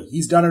 Clearly,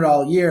 he's done it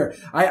all year.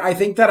 I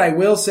think that I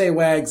will say,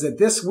 Wags, that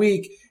this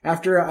week,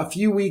 after a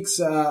few weeks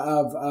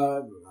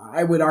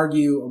I would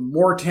argue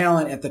more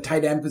talent at the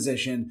tight end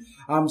position,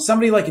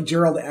 somebody like a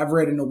Gerald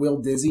Everett and a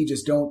Will Dizzy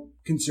just don't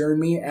concern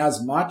me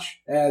as much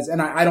as,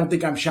 and I don't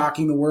think I'm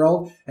shocking the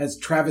world, as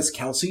Travis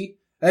Kelce.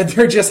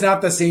 They're just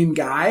not the same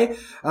guy.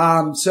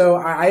 So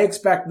I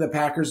expect the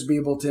Packers to be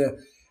able to,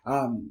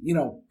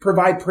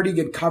 provide pretty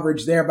good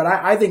coverage there. But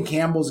I think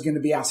Campbell's going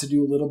to be asked to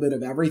do a little bit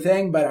of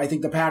everything. But I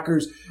think the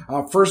Packers'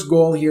 first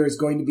goal here is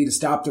going to be to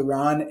stop the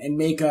run and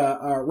make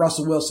a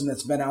Russell Wilson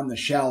that's been on the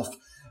shelf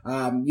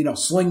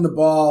sling the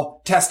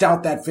ball, test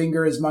out that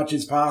finger as much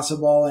as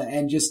possible,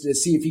 and just to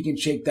see if he can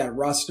shake that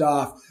rust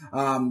off.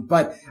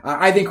 But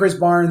I think Chris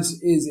Barnes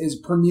is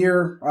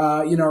premier,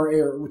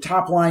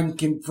 top line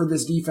for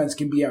this defense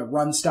can be a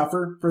run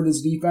stuffer for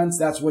this defense.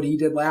 That's what he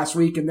did last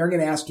week, and they're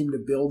going to ask him to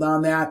build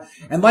on that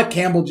and let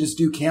Campbell just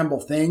do Campbell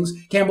things.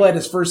 Campbell had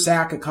his first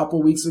sack a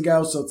couple weeks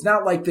ago, so it's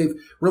not like they've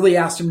really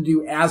asked him to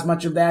do as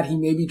much of that. He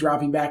may be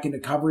dropping back into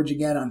coverage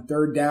again on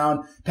third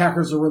down.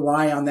 Packers will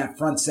rely on that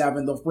front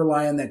seven. They'll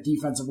rely on that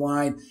defensive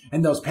line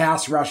and those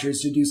pass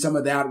rushers to do some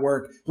of that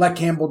work. Let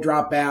Campbell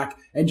drop back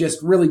and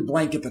just really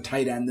blanket the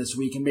tight end this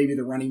week and maybe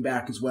the running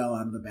back as well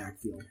out of the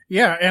backfield.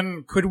 Yeah,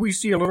 and could we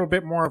see a little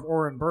bit more of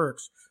Oren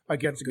Burks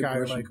against a guy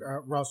like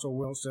Russell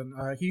Wilson?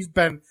 He's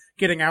been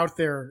getting out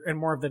there in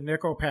more of the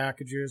nickel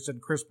packages, and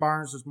Chris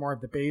Barnes is more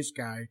of the base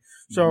guy.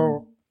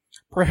 So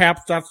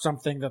perhaps that's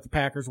something that the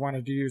Packers want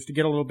to do, is to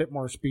get a little bit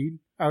more speed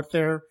out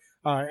there.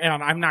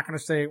 And I'm not going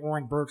to say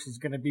Oren Burks is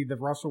going to be the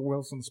Russell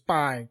Wilson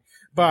spy,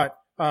 but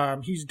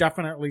he's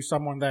definitely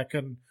someone that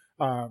can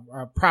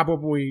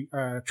probably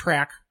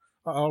track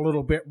a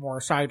little bit more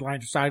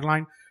sideline to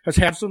sideline. Has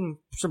had some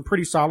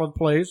pretty solid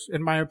plays,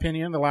 in my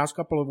opinion, the last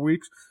couple of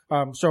weeks.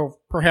 So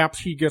perhaps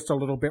he gets a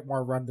little bit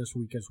more run this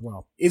week as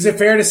well. Is it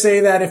fair to say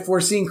that if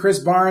we're seeing Chris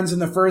Barnes in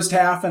the first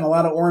half and a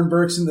lot of Oren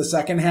Burks in the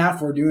second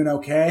half, we're doing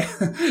okay?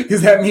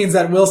 Because that means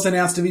that Wilson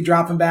has to be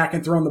dropping back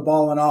and throwing the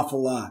ball an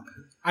awful lot.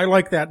 I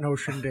like that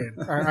notion, Dan.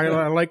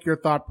 I like your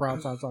thought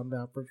process on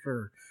that for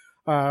sure.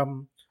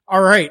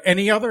 All right.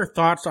 Any other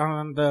thoughts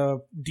on the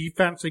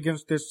defense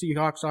against this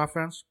Seahawks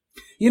offense?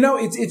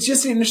 It's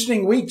just an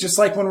interesting week, just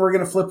like when we're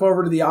going to flip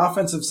over to the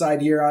offensive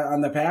side here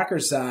on the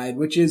Packers side,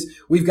 which is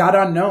we've got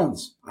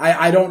unknowns.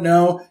 I don't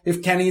know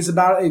if Kenny's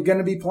going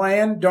to be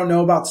playing. Don't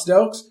know about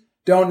Stokes.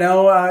 Don't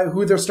know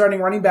who their starting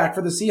running back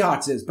for the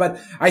Seahawks is.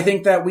 But I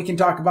think that we can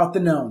talk about the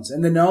knowns.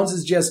 And the knowns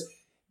is just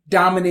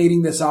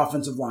dominating this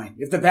offensive line.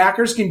 If the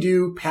Packers can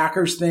do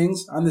Packers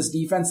things on this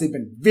defense, they've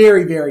been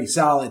very, very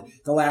solid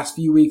the last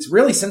few weeks,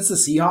 really since the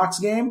Seahawks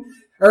game,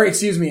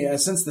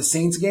 since the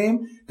Saints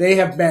game. They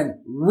have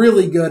been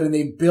really good, and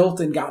they've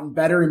built and gotten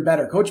better and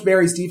better. Coach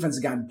Barry's defense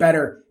has gotten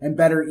better and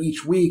better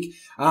each week.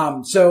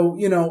 So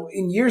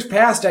in years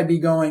past, I'd be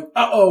going,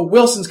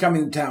 Wilson's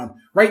coming to town.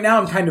 right now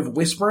I'm kind of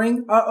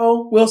whispering,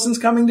 Wilson's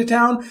coming to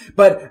town.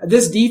 But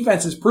this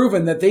defense has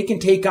proven that they can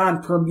take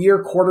on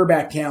premier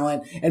quarterback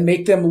talent and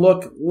make them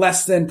look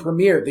less than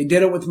premier. They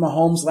did it with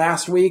Mahomes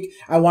last week.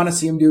 I want to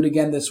see him do it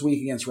again this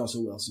week against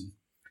Russell Wilson.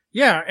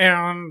 Yeah,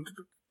 and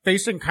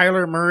facing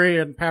Kyler Murray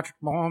and Patrick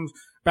Mahomes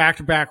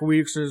back-to-back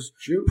weeks is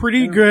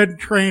pretty good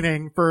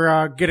training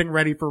for getting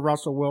ready for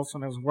Russell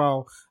Wilson as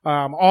well.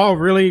 All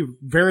really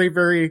very,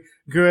 very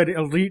good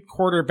elite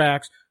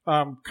quarterbacks,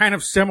 kind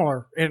of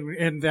similar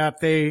in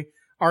that they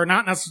are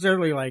not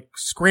necessarily like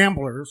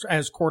scramblers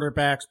as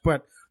quarterbacks,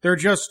 but they're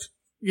just,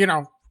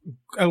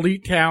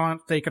 elite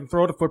talent. They can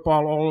throw the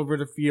football all over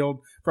the field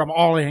from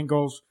all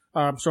angles.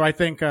 So I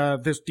think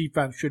this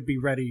defense should be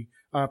ready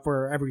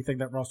for everything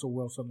that Russell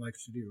Wilson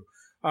likes to do.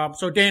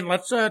 So Dane,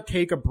 let's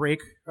take a break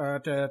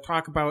to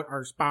talk about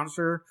our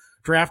sponsor,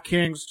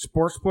 DraftKings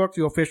Sportsbook,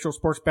 the official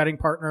sports betting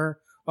partner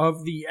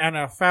of the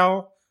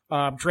NFL.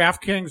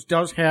 DraftKings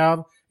does have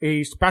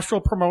a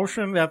special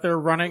promotion that they're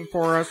running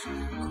for us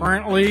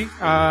currently,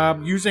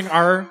 using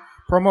our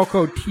promo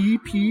code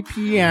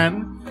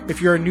TPPN.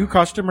 If you're a new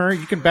customer,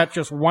 you can bet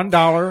just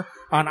 $1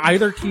 on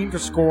either team to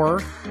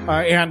score,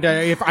 and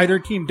if either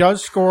team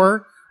does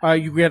score,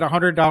 you get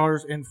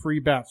 $100 in free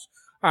bets.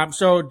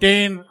 So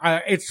Dane,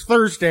 it's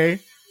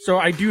Thursday, so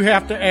I do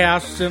have to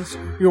ask, since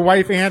your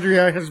wife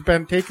Andrea has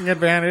been taking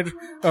advantage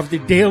of the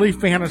daily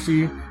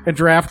fantasy at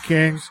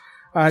DraftKings,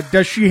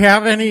 does she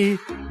have any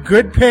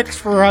good picks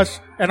for us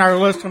and our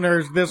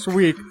listeners this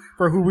week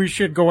for who we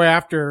should go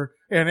after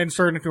and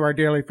insert into our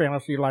daily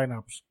fantasy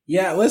lineups?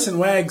 Yeah, listen,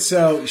 Wags,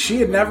 so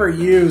she had never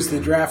used the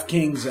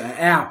DraftKings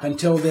app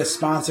until this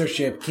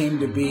sponsorship came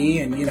to be,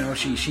 and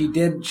she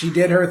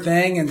did her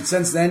thing, and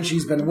since then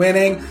she's been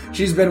winning.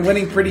 She's been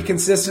winning pretty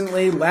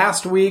consistently.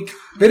 Last week,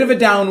 bit of a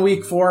down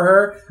week for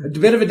her, a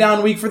bit of a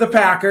down week for the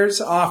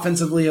Packers,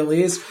 offensively at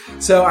least.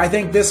 So I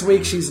think this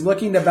week she's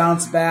looking to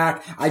bounce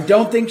back. I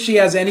don't think she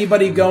has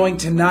anybody going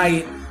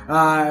tonight.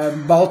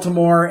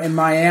 Baltimore and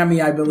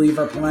Miami, I believe,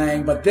 are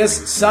playing. But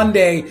this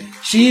Sunday,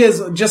 she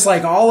is just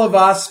like all of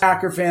us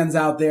Packer fans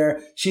out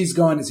there. She's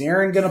going, is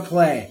Aaron going to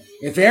play?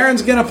 If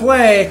Aaron's going to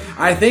play,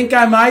 I think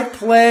I might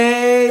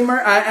play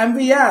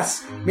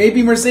MVS.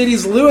 Maybe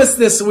Mercedes Lewis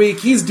this week.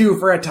 He's due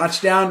for a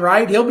touchdown,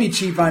 right? He'll be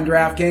cheap on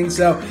DraftKings.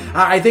 So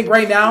I think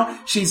right now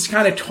she's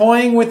kind of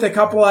toying with a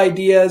couple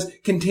ideas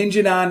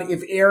contingent on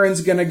if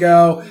Aaron's going to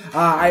go.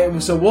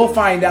 So we'll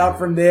find out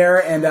from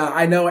there. And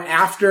I know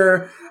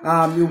after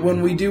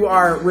when we do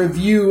our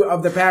review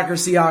of the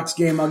Packers-Seahawks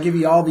game, I'll give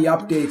you all the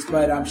updates.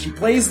 But she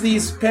plays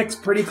these picks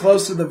pretty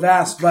close to the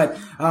vest. But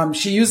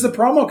she used the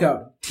promo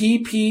code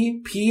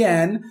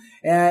TPPN,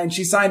 and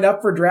she signed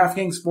up for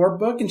DraftKings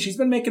Sportsbook, and she's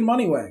been making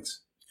money, Wags.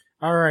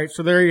 All right,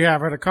 so there you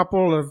have it. A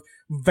couple of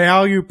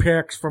value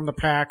picks from the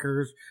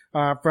Packers,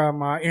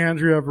 from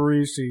Andrea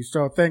Barisi.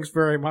 So thanks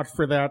very much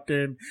for that,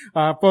 Dane.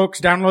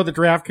 Folks, download the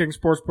DraftKings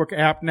Sportsbook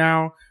app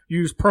now.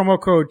 Use promo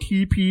code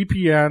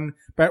TPPN.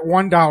 Bet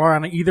 $1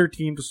 on either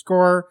team to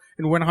score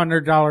and win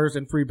 $100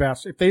 in free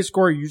bets. If they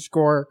score, you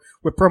score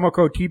with promo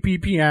code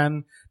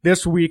TPPN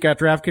this week at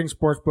DraftKings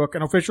Sportsbook,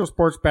 an official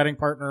sports betting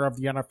partner of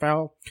the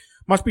NFL.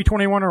 Must be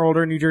 21 or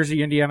older, New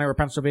Jersey, Indiana, or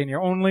Pennsylvania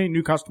only.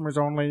 New customers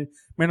only.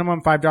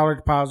 Minimum $5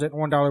 deposit,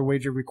 $1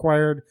 wager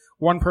required.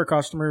 One per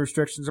customer.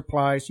 Restrictions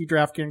apply. See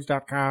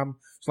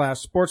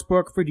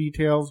DraftKings.com/sportsbook for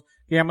details.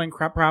 Gambling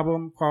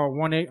problem? Call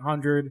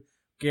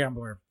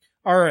 1-800-GAMBLER.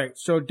 All right.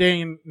 So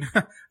Dane,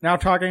 now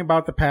talking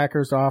about the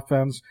Packers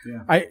offense.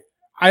 Yeah.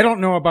 I don't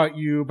know about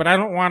you, but I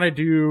don't want to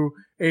do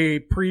a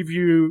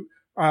preview,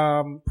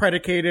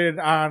 predicated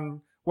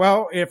on,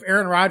 well, if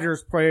Aaron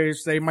Rodgers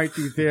plays, they might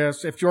do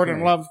this. If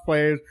Jordan Love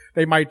plays,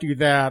 they might do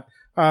that.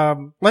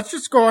 Let's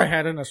just go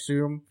ahead and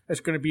assume it's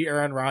going to be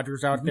Aaron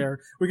Rodgers out there.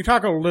 We can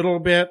talk a little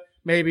bit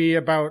maybe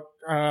about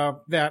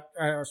that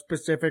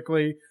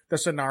specifically the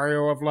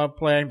scenario of Love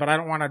playing, but I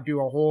don't want to do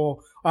a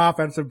whole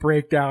offensive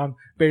breakdown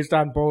based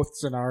on both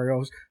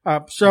scenarios.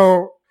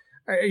 So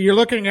you're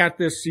looking at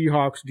this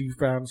Seahawks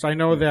defense. I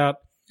know that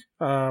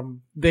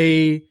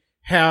they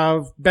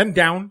have been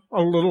down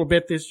a little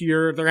bit this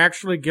year. They're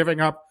actually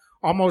giving up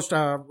almost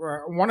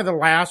one of the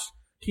last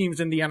teams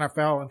in the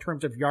NFL in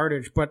terms of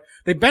yardage, but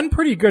they've been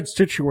pretty good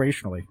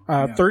situationally.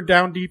 Third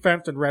down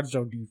defense and red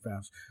zone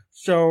defense.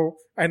 So,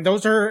 and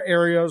those are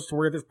areas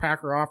where this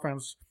Packer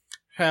offense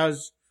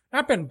has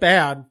not been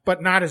bad,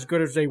 but not as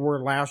good as they were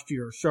last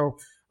year. So,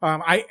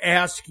 I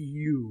ask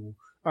you,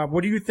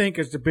 what do you think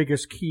is the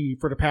biggest key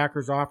for the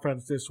Packers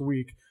offense this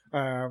week,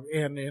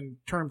 in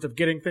terms of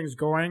getting things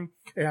going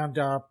and,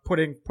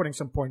 putting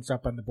some points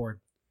up on the board?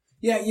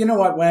 Yeah, you know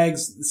what,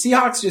 Wags? The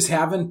Seahawks just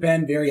haven't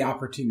been very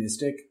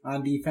opportunistic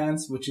on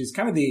defense, which is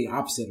kind of the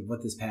opposite of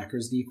what this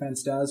Packers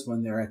defense does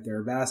when they're at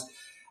their best.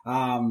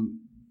 The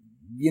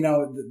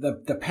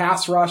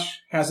pass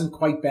rush hasn't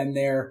quite been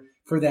there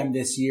for them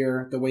this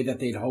year the way that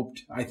they'd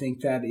hoped. I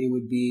think that it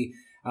would be.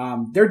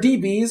 Their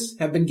DBs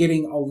have been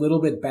getting a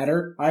little bit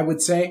better, I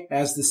would say,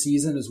 as the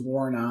season is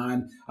worn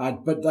on.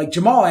 But like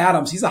Jamal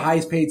Adams, he's the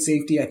highest paid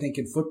safety, I think,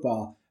 in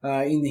football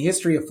in the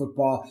history of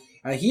football.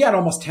 He had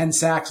almost 10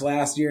 sacks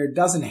last year.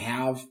 Doesn't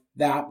have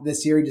that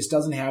this year. He just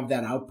doesn't have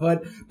that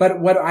output. But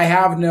what I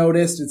have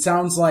noticed, it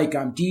sounds like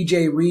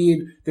DJ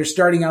Reed, they're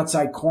starting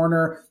outside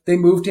corner. They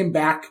moved him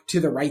back to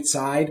the right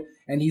side,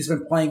 and he's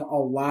been playing a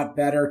lot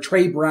better.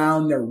 Trey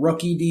Brown, their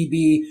rookie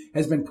DB,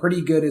 has been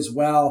pretty good as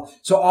well.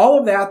 So all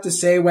of that to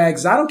say,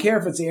 Wags, I don't care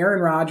if it's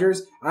Aaron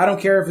Rodgers. I don't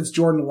care if it's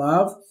Jordan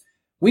Love.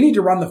 We need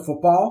to run the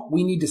football.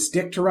 We need to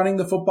stick to running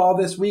the football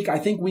this week. I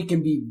think we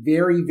can be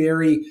very,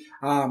 very,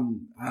 I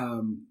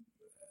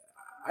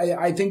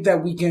think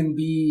that we can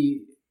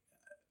be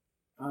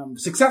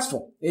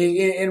successful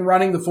in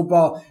running the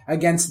football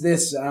against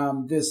this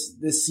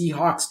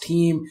Seahawks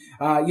team.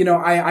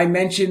 I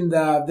mentioned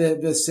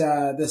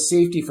the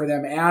safety for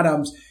them,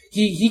 Adams.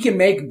 He can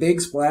make big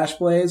splash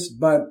plays,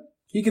 but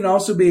he can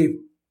also be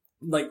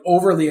like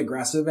overly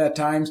aggressive at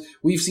times.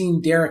 We've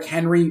seen Derrick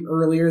Henry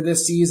earlier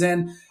this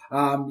season.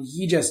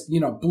 He just,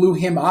 blew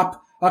him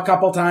up a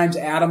couple times.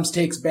 Adams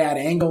takes bad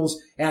angles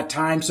at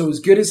times. So as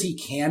good as he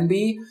can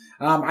be,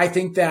 I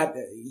think that,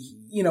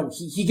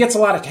 he gets a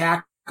lot of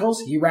tackles.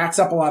 He racks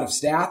up a lot of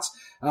stats,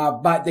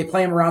 but they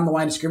play him around the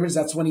line of scrimmage.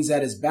 That's when he's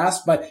at his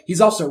best, but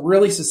he's also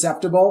really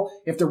susceptible.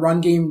 If the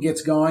run game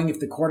gets going, if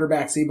the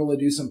quarterback's able to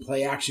do some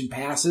play action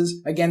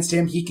passes against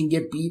him, he can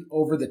get beat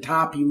over the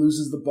top. He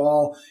loses the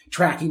ball,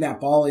 tracking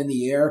that ball in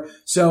the air.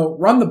 So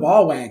run the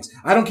ball, Wags.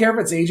 I don't care if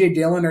it's A.J.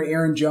 Dillon or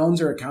Aaron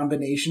Jones or a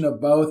combination of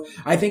both.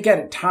 I think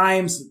at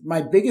times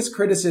my biggest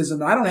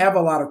criticism, I don't have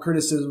a lot of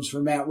criticisms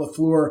for Matt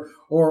LaFleur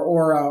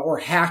or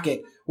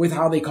Hackett with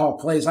how they call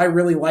plays. I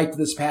really liked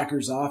this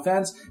Packers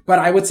offense, but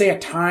I would say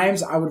at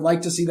times I would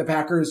like to see the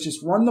Packers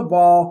just run the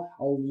ball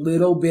a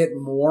little bit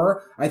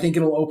more. I think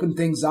it'll open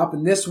things up.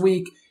 And this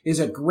week is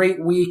a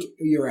great week.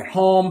 You're at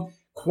home,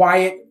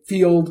 quiet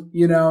field.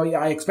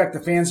 I expect the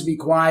fans to be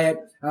quiet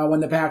when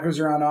the Packers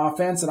are on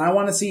offense. And I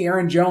want to see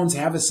Aaron Jones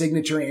have a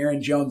signature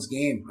Aaron Jones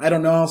game. I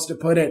don't know how else to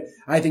put it.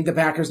 I think the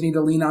Packers need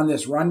to lean on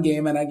this run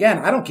game. And again,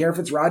 I don't care if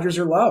it's Rodgers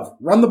or Love.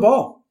 Run the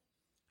ball.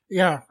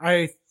 Yeah,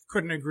 I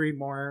couldn't agree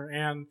more.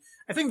 And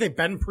I think they've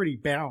been pretty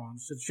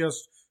balanced. It's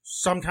just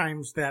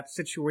sometimes that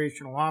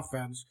situational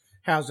offense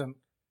hasn't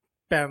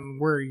been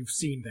where you've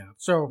seen that.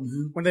 So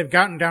when they've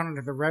gotten down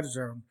into the red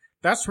zone,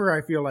 that's where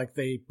I feel like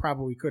they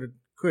probably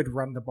could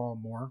run the ball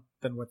more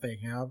than what they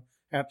have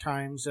at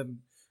times. And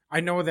I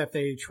know that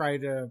they try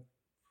to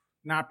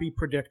not be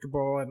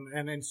predictable.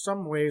 And in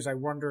some ways, I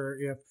wonder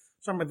if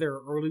some of their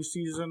early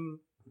season,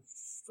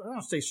 I don't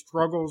want to say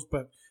struggles,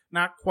 but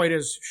not quite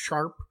as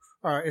sharp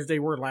as they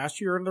were last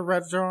year in the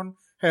red zone,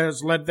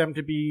 has led them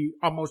to be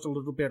almost a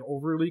little bit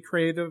overly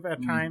creative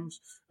at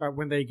times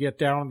when they get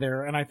down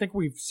there. And I think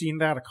we've seen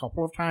that a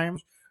couple of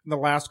times in the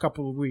last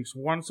couple of weeks.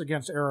 Once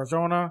against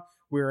Arizona,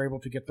 we were able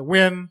to get the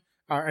win.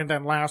 And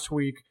then last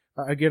week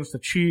against the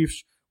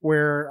Chiefs,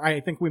 where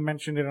I think we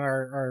mentioned in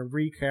our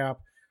recap,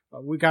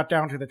 we got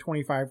down to the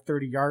 25,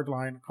 30-yard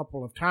line a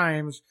couple of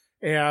times.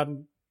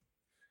 And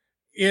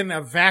in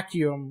a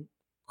vacuum,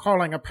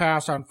 calling a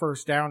pass on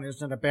first down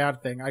isn't a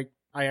bad thing.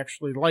 I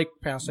actually like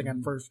passing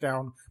on first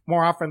down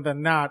more often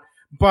than not,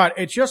 but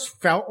it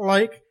just felt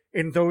like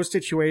in those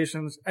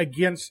situations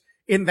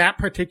in that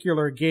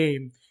particular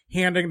game,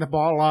 handing the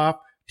ball off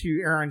to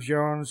Aaron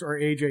Jones or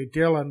A.J.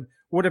 Dillon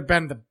would have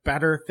been the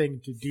better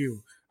thing to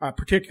do,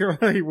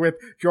 particularly with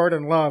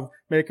Jordan Love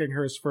making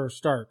his first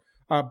start.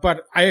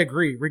 But I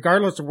agree,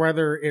 regardless of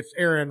whether it's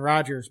Aaron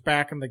Rodgers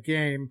back in the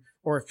game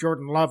or if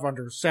Jordan Love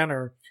under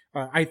center,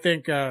 I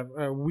think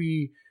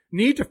we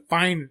need to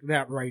find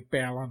that right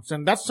balance.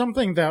 And that's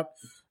something that,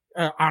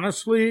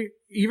 honestly,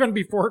 even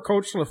before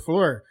Coach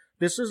LaFleur,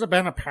 this has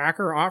been a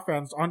Packer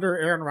offense under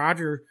Aaron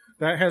Rodgers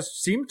that has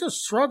seemed to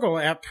struggle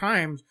at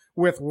times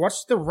with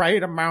what's the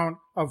right amount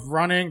of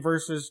running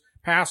versus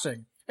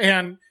passing.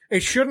 And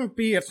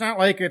it's not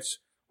like it's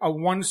a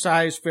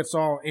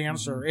one-size-fits-all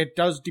answer. It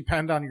does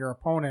depend on your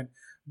opponent.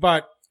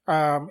 But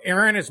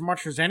Aaron, as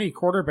much as any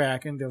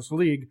quarterback in this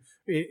league,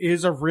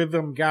 is a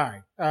rhythm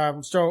guy.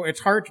 So it's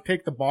hard to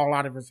take the ball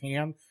out of his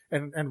hand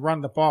and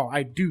run the ball.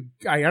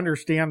 I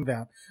understand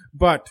that.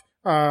 But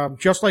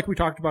just like we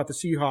talked about the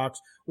Seahawks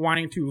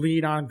wanting to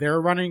lead on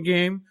their running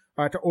game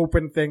to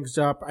open things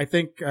up, I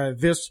think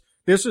this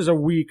is a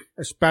week,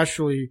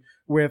 especially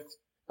with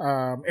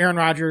Aaron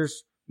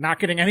Rodgers not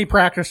getting any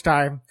practice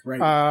time,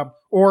 right.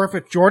 Or if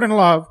it's Jordan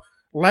Love,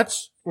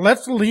 let's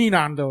lean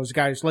on those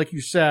guys, like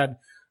you said.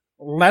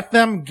 Let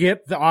them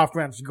get the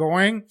offense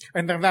going,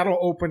 and then that'll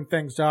open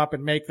things up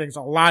and make things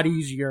a lot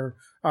easier.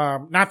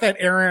 Not that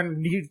Aaron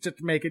needs it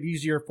to make it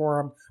easier for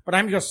him, but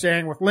I'm just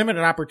saying with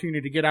limited opportunity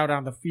to get out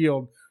on the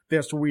field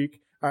this week,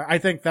 I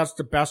think that's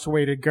the best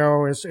way to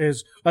go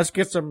is let's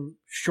get some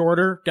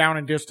shorter down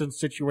and distance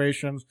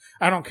situations.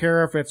 I don't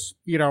care if it's,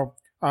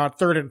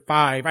 3rd and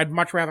 5. I'd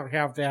much rather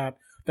have that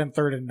than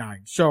 3rd and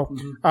 9. So,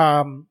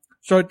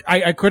 so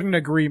I couldn't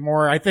agree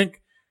more. I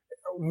think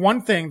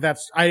one thing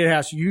I'd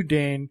ask you,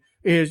 Dane,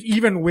 is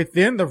even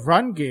within the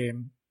run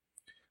game,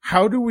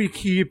 how do we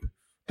keep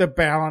the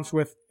balance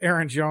with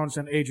Aaron Jones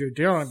and A.J.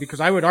 Dillon? Because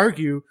I would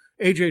argue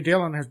A.J.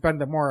 Dillon has been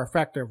the more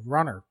effective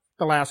runner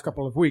the last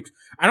couple of weeks.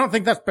 I don't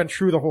think that's been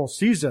true the whole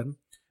season.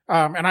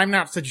 And I'm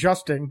not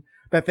suggesting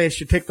that they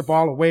should take the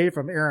ball away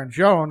from Aaron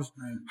Jones.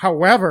 Right.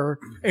 However,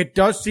 it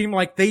does seem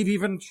like they've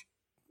even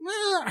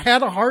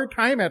had a hard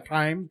time at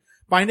times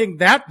finding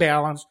that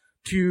balance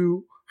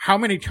to how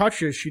many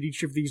touches should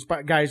each of these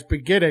guys be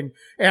getting.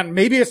 And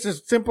maybe it's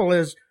as simple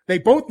as they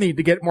both need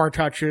to get more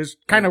touches,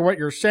 kind of what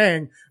you're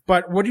saying.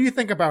 But what do you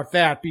think about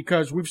that?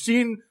 Because we've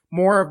seen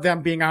more of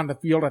them being on the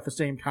field at the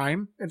same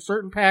time in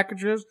certain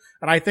packages.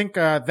 And I think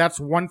that's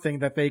one thing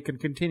that they can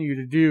continue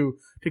to do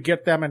to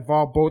get them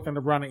involved both in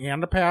the run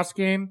and the pass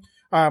game.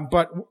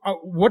 But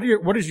what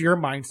is your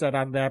mindset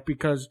on that?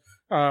 Because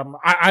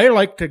I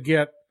like to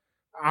get,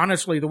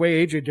 honestly, the way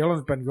A.J.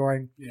 Dillon's been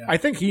going, I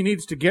think he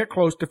needs to get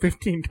close to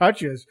 15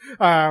 touches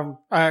and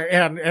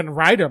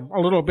ride him a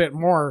little bit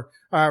more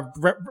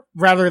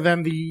rather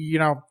than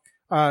the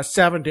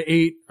 7 to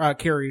 8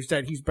 carries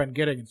that he's been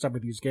getting in some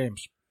of these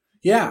games.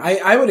 Yeah,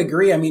 I would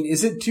agree. I mean,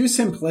 is it too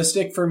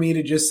simplistic for me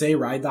to just say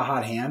ride the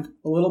hot hand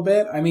a little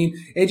bit? I mean,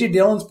 A.J.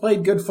 Dillon's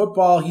played good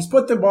football. He's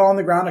put the ball on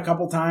the ground a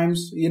couple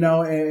times,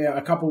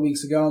 a couple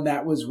weeks ago, and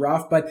that was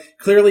rough. But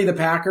clearly the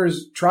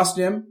Packers trust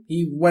him.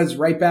 He was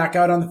right back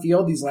out on the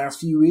field these last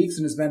few weeks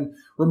and has been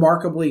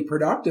remarkably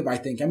productive, I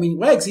think. I mean,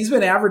 Legs, he's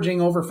been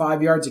averaging over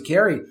 5 yards a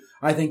carry,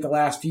 I think, the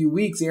last few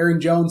weeks. Aaron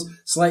Jones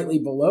slightly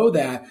below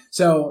that.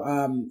 So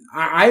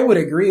I would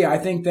agree. I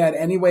think that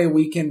any way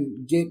we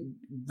can get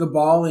the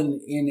ball in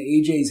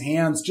AJ's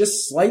hands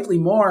just slightly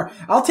more,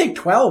 I'll take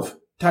 12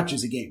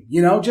 touches a game.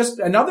 Just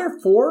another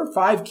 4 or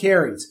 5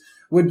 carries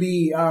would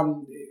be,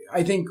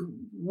 I think,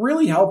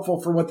 really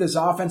helpful for what this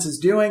offense is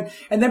doing.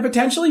 And then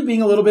potentially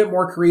being a little bit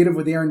more creative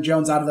with Aaron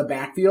Jones out of the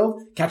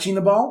backfield, catching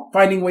the ball,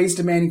 finding ways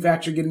to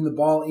manufacture getting the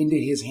ball into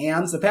his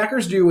hands. The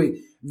Packers do a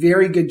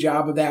very good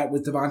job of that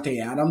with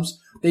Davante Adams.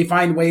 They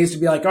find ways to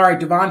be like, all right,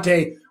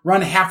 Davante,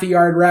 run a half a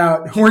yard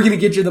route. We're going to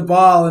get you the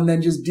ball and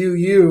then just do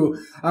you.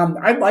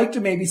 I'd like to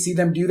maybe see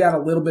them do that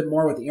a little bit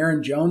more with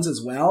Aaron Jones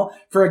as well.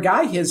 For a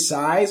guy his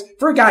size,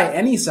 for a guy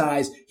any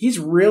size, he's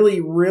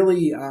really,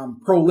 really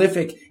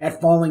prolific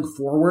at falling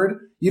forward.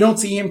 You don't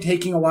see him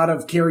taking a lot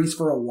of carries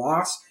for a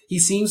loss. He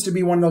seems to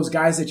be one of those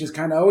guys that just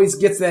kind of always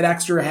gets that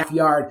extra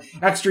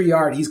extra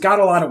yard. He's got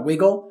a lot of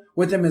wiggle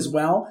with him as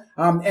well.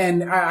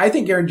 And I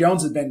think Aaron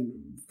Jones has been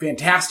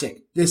fantastic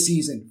this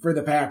season for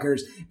the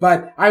Packers,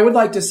 but I would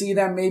like to see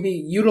them maybe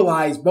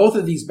utilize both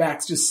of these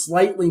backs just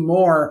slightly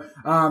more.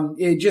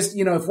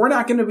 If we're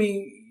not going to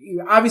be,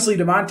 obviously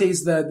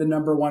Davante's the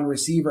number one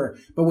receiver,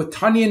 but with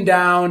Tonyan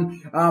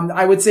down,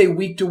 I would say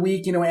week to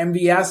week,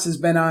 MVS has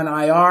been on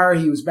IR.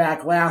 He was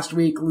back last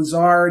week.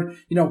 Lazard,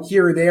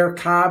 here or there,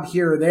 Cobb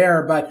here or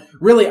there, but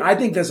really I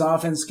think this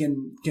offense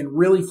can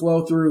really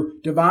flow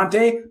through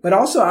Davante, but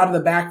also out of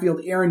the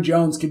backfield, Aaron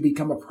Jones can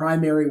become a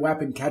primary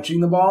weapon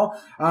catching the ball.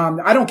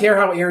 I don't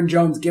care how Aaron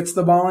Jones gets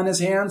the ball in his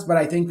hands, but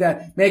I think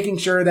that making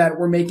sure that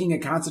we're making a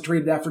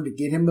concentrated effort to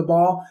get him the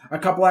ball a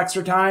couple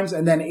extra times,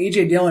 and then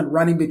A.J. Dillon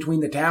running between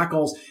the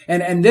tackles.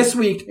 And this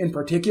week in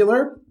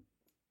particular,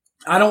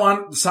 I don't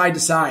want side to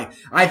side.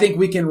 I think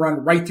we can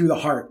run right through the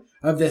heart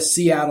of this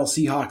Seattle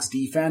Seahawks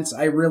defense.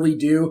 I really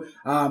do.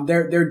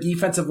 Their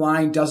defensive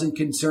line doesn't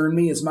concern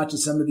me as much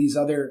as some of these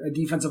other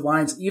defensive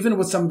lines, even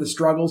with some of the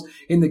struggles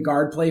in the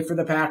guard play for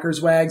the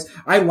Packers, Wags.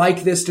 I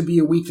like this to be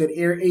a week that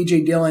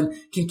A.J. Dillon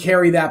can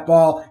carry that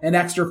ball an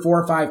extra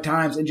 4 or 5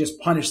 times and just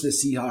punish the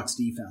Seahawks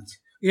defense.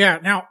 Yeah.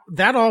 Now,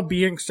 that all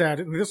being said,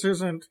 and this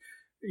isn't,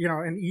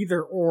 an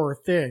either or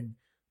thing,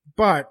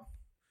 but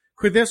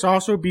could this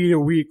also be a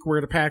week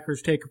where the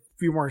Packers take a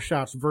few more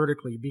shots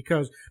vertically?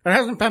 Because that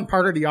hasn't been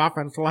part of the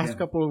offense the last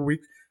couple of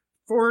weeks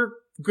for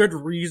good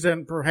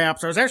reason,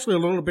 perhaps. I was actually a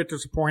little bit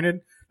disappointed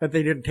that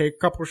they didn't take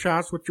a couple of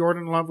shots with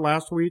Jordan Love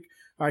last week.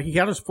 He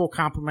had his full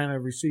complement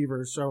of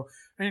receivers, so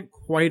I didn't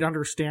quite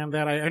understand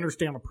that. I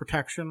understand the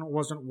protection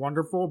wasn't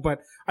wonderful,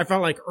 but I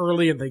felt like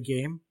early in the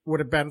game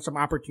would have been some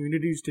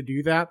opportunities to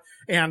do that.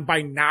 And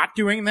by not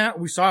doing that,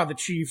 we saw the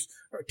Chiefs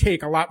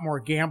take a lot more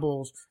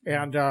gambles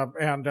and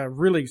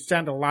really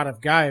send a lot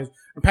of guys.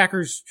 The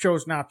Packers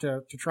chose not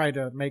to try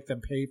to make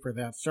them pay for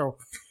that. So,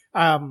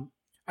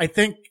 I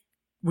think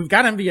we've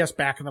got MVS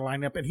back in the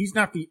lineup, and he's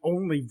not the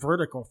only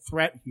vertical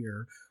threat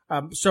here.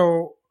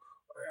 So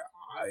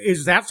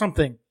is that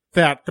something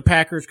that the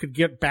Packers could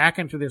get back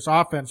into this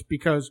offense?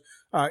 Because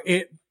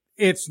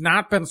it's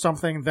not been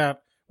something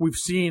that we've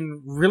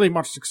seen really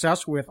much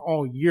success with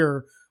all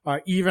year.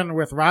 Even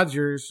with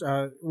Rodgers,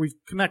 we've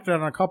connected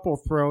on a couple of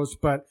throws,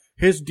 but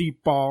his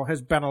deep ball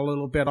has been a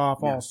little bit off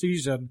all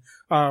season.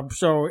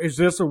 So is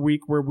this a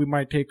week where we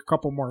might take a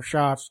couple more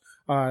shots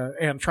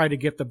and try to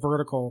get the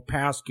vertical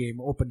pass game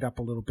opened up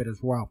a little bit as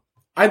well?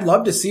 I'd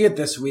love to see it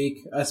this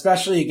week,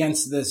 especially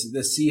against the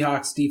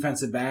Seahawks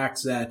defensive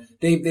backs that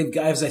they've,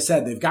 as I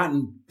said, they've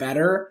gotten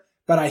better,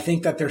 but I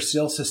think that they're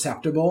still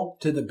susceptible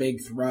to the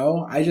big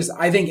throw. I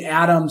think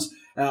Adams,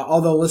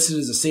 although listed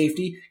as a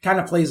safety,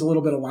 kind of plays a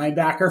little bit of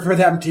linebacker for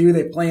them too.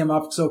 They play him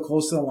up so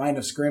close to the line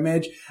of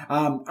scrimmage.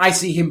 I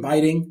see him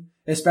biting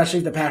especially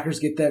if the Packers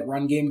get that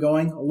run game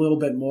going a little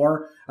bit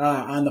more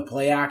on the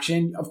play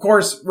action. Of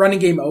course, running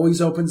game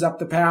always opens up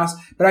the pass,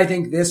 but I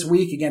think this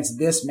week against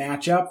this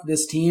matchup,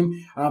 this team,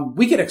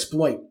 we could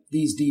exploit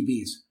these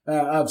DBs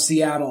of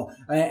Seattle,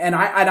 and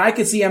I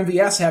could see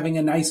MVS having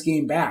a nice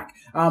game back.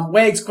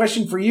 Wags,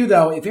 question for you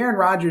though: if Aaron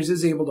Rodgers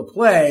is able to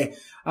play,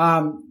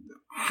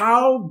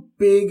 how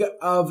big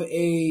of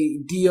a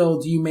deal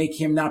do you make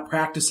him not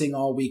practicing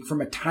all week from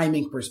a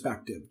timing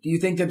perspective? Do you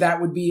think that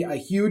would be a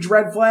huge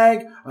red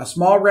flag, a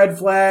small red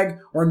flag,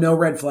 or no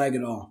red flag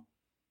at all?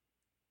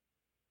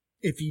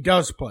 If he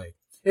does play.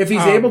 If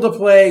he's able to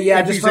play,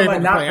 yeah, just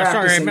from not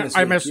practicing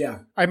this week.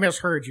 I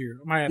misheard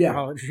you. My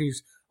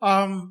apologies.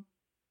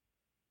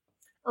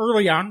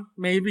 Early on,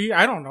 maybe.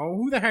 I don't know.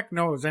 Who the heck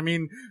knows? I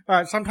mean,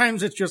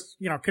 sometimes it's just,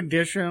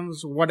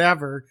 conditions,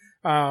 whatever.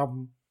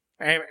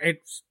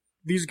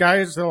 These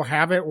guys, they'll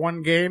have it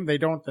one game, they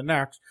don't the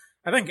next.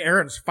 I think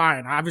Aaron's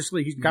fine.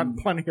 Obviously, he's gotten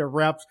plenty of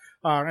reps.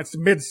 It's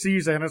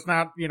mid-season. It's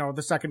not,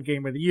 the second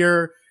game of the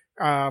year.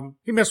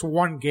 He missed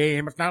one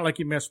game. It's not like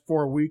he missed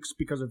 4 weeks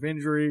because of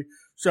injury.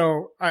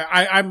 So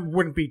I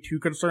wouldn't be too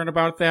concerned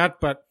about that.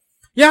 But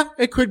yeah,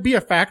 it could be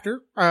a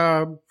factor.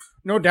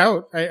 No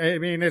doubt. I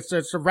mean, it's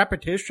a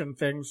repetition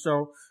thing.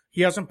 So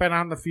he hasn't been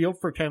on the field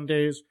for 10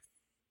 days.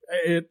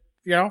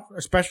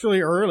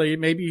 Especially early,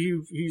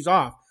 maybe he's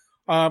off.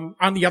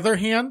 On the other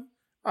hand,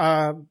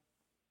 I'm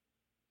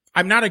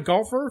not a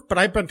golfer, but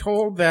I've been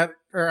told that,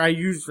 or I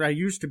used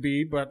to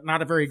be, but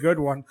not a very good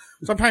one.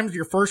 Sometimes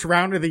your first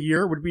round of the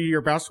year would be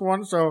your best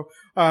one. So,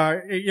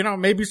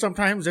 maybe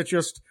sometimes it's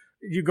just,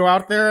 you go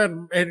out there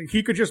and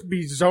he could just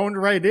be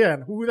zoned right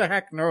in. Who the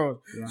heck knows?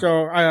 Yeah.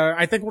 So,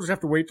 I think we'll just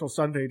have to wait till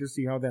Sunday to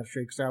see how that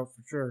shakes out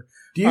for sure.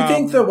 Do you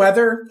think the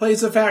weather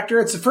plays a factor?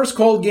 It's the first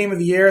cold game of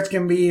the year. It's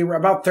going to be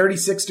about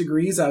 36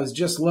 degrees. I was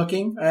just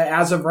looking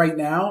as of right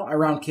now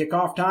around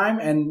kickoff time,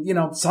 and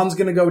sun's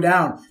going to go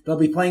down. They'll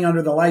be playing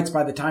under the lights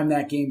by the time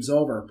that game's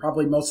over,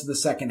 probably most of the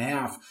second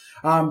half.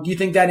 Do you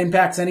think that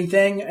impacts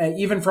anything,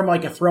 even from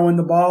like a throwing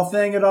the ball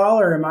thing at all,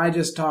 or am I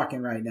just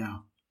talking right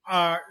now?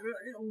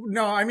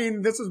 No, I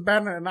mean, this has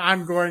been an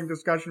ongoing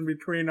discussion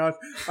between us.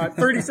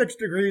 36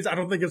 degrees, I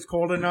don't think it's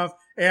cold enough.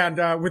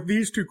 And, with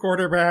these two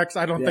quarterbacks,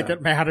 I don't think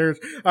it matters.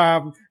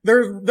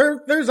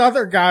 There's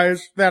other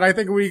guys that I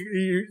think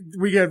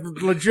we can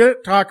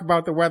legit talk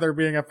about the weather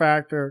being a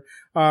factor.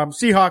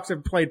 Seahawks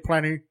have played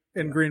plenty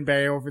in Green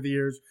Bay over the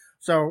years.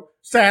 So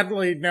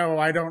sadly, no,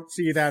 I don't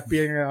see that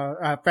being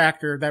a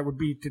factor that would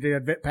be to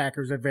the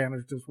Packers'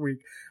 advantage this week.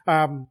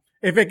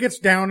 If it gets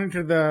down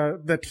into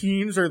the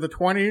teens or the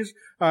 20s,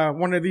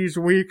 one of these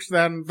weeks,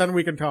 then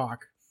we can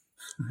talk.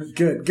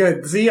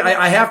 Good. See,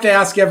 I have to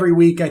ask every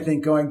week, I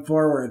think, going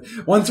forward.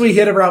 Once we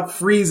hit about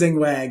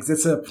freezing, Wags,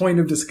 it's a point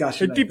of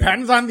discussion. It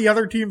depends on the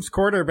other team's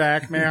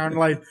quarterback, man.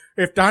 Like,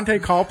 if Dante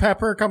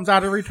Culpepper comes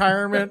out of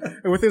retirement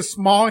with his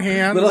small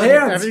hands. Little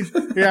hands.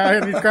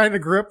 And he's trying to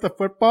grip the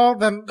football,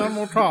 then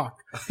we'll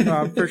talk.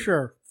 For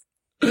sure.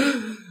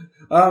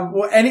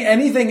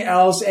 Anything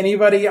else?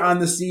 Anybody on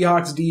the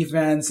Seahawks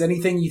defense?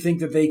 Anything you think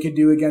that they could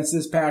do against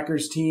this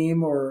Packers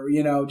team, or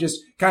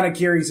just kind of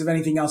curious if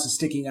anything else is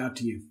sticking out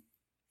to you?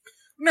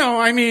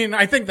 No, I mean,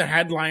 I think the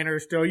headliner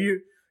still.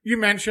 You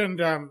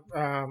mentioned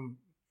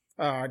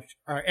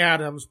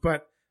Adams,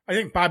 but I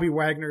think Bobby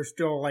Wagner is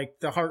still like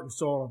the heart and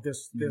soul of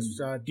this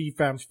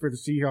defense for the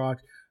Seahawks.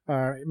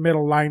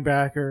 Middle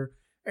linebacker,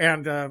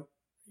 and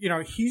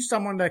he's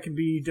someone that can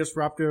be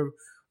disruptive.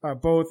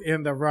 Both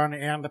in the run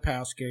and the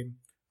pass game.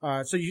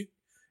 So you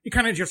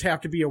kind of just have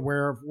to be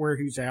aware of where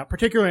he's at,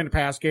 particularly in the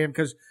pass game,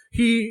 because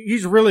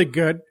he's really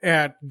good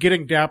at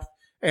getting depth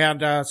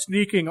and,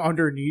 sneaking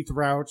underneath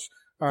routes.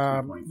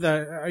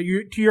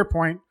 To your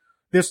point,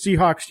 this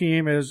Seahawks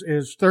team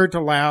is third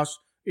to last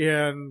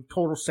in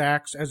total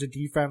sacks as a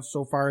defense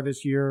so far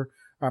this year.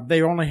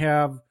 They only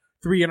have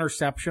 3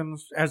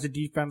 interceptions as a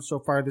defense so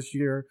far this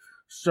year.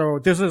 So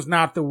this is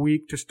not the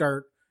week to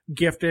start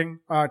gifting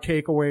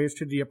takeaways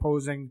to the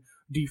opposing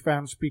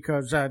defense,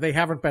 because they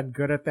haven't been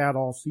good at that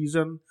all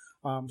season.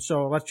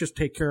 So let's just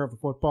take care of the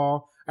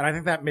football. And I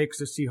think that makes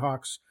the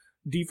Seahawks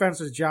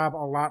defense's job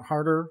a lot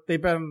harder.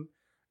 They've been,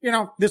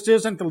 this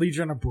isn't the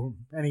Legion of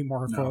Boom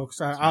anymore, folks.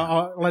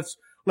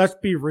 Let's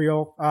be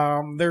real.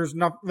 There's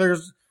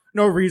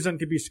no reason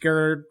to be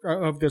scared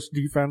of this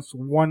defense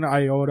one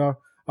iota.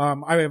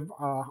 I have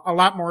a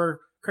lot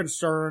more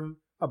concern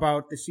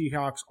about the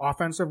Seahawks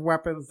offensive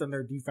weapons than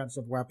their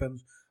defensive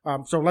weapons.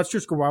 So let's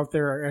just go out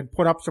there and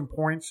put up some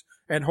points,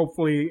 and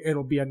hopefully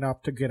it'll be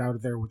enough to get out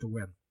of there with a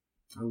win.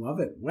 I love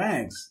it.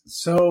 Wags.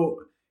 So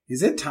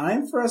is it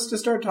time for us to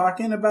start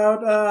talking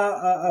about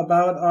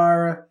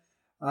our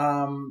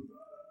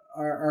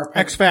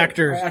X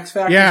Factors. X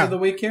Factors of the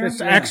week here? It's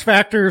X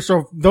Factors.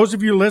 So those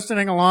of you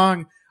listening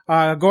along,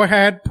 go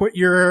ahead, put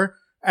your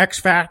X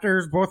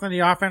Factors, both on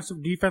the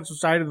offensive, defensive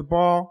side of the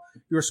ball,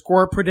 your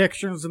score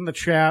predictions in the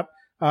chat.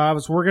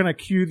 So we're going to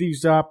queue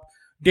these up.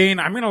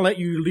 Dane, I'm going to let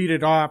you lead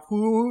it off.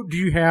 Who do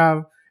you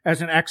have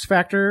as an X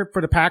factor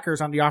for the Packers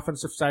on the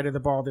offensive side of the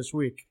ball this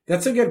week?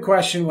 That's a good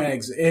question,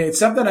 Wags. It's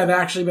something I've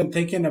actually been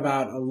thinking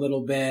about a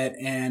little bit.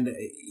 And,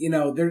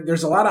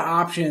 there's a lot of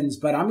options,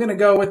 but I'm going to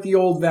go with the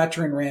old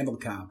veteran Randall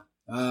Cobb.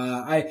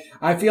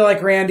 I feel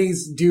like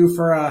Randy's due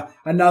for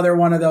another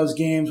one of those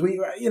games.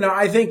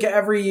 I think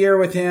every year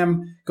with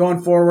him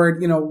going forward,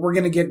 we're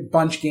going to get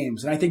bunch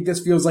games. And I think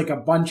this feels like a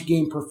bunch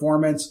game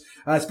performance,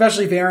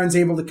 especially if Aaron's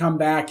able to come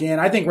back in.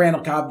 I think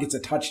Randall Cobb gets a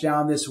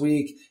touchdown this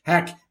week.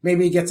 Heck,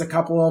 maybe he gets a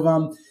couple of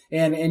them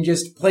and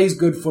just plays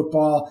good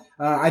football.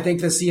 I think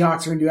the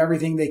Seahawks are going to do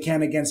everything they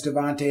can against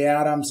Davante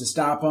Adams to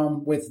stop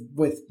him with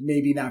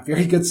maybe not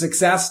very good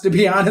success, to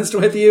be honest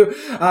with you.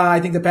 I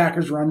think the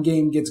Packers run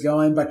game gets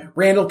going, but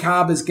Randall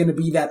Cobb is going to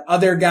be that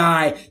other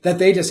guy that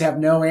they just have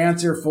no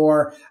answer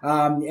for.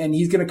 And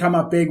he's going to come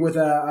up big with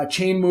a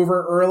chain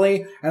mover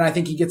early. And I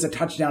think he gets a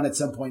touchdown at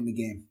some point in the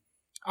game.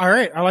 All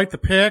right. I like the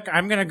pick.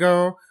 I'm going to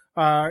go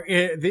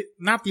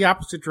not the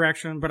opposite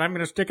direction, but I'm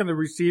going to stick in the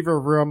receiver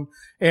room.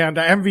 And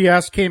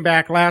MVS came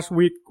back last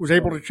week, was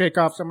able to shake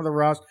off some of the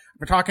rust.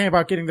 We're talking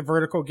about getting the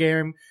vertical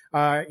game.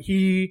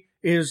 He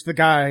is the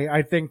guy.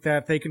 I think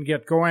that they can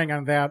get going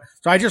on that.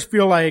 So I just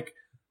feel like,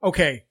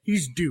 okay,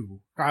 he's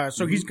due.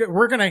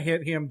 We're going to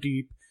hit him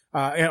deep,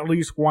 at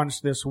least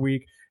once this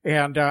week.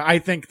 And I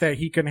think that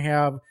he can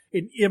have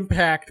an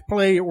impact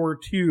play or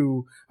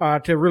two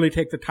to really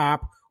take the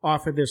top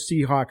off of this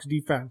Seahawks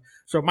defense.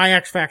 So my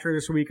X factor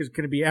this week is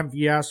going to be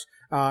MVS,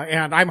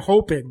 and I'm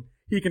hoping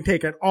he can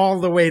take it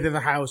all the way to the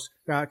house,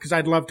 because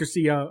I'd love to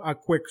see a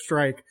quick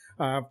strike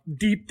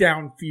deep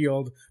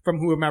downfield from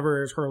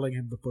whomever is hurling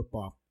him the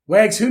football.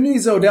 Wags, who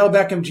needs Odell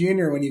Beckham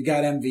Jr. when you've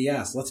got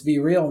MVS? Let's be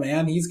real,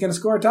 man. He's going to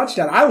score a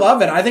touchdown. I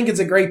love it. I think it's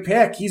a great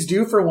pick. He's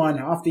due for one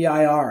off the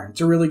IR.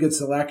 It's a really good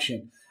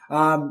selection.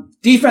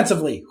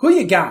 Defensively, who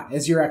you got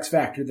as your X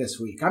factor this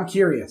week? I'm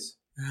curious.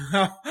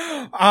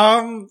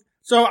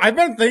 So I've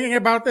been thinking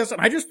about this,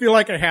 and I just feel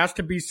like it has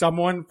to be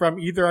someone from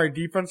either our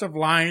defensive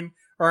line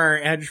or our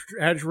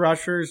edge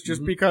rushers,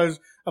 just because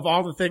of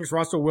all the things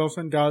Russell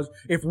Wilson does.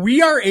 If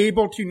we are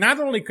able to not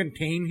only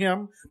contain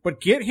him, but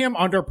get him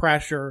under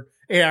pressure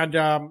and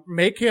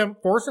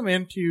force him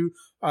into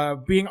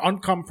being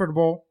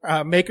uncomfortable,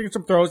 making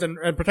some throws and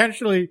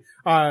potentially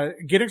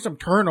getting some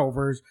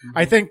turnovers,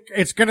 I think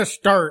it's going to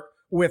start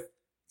with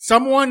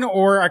someone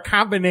or a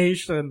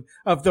combination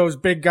of those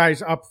big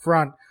guys up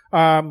front.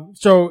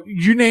 So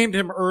you named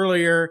him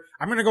earlier.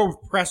 I'm going to go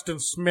with Preston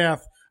Smith.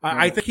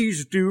 I think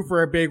he's due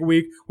for a big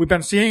week. We've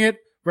been seeing it.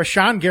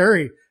 Rashawn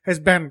Gary has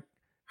been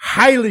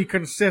highly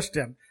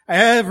consistent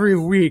every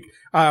week.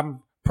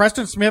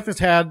 Preston Smith has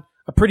had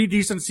a pretty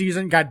decent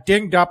season, got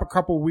dinged up a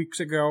couple weeks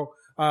ago.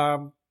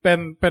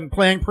 Been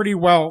playing pretty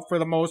well for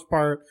the most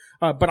part.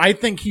 But I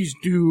think he's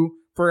due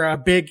for a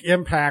big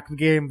impact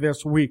game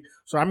this week.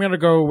 So I'm going to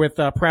go with,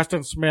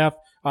 Preston Smith,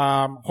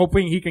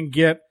 hoping he can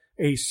get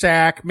a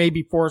sack,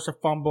 maybe force a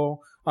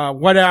fumble,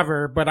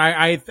 whatever. But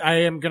I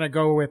am going to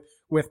go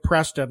with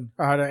Preston,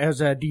 as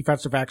a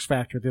defensive X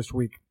factor this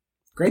week.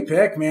 Great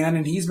pick, man.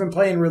 And he's been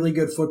playing really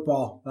good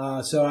football.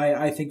 So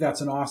I think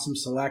that's an awesome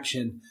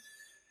selection.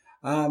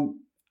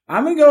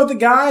 I'm going to go with the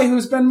guy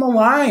who's been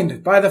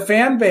maligned by the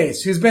fan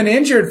base, who's been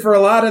injured for a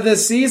lot of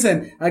this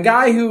season. A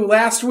guy who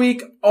last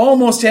week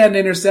almost had an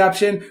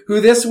interception, who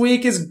this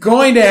week is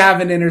going to have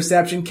an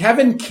interception.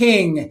 Kevin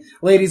King,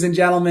 ladies and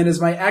gentlemen,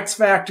 is my X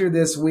factor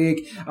this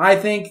week. I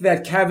think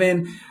that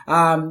Kevin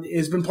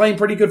has been playing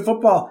pretty good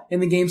football in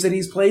the games that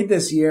he's played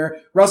this year.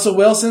 Russell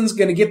Wilson's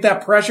going to get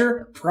that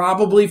pressure,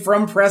 probably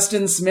from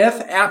Preston Smith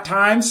at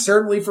times,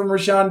 certainly from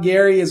Rashawn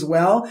Gary as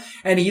well.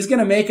 And he's going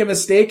to make a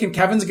mistake, and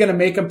Kevin's going to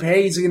make him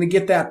pay. He's going to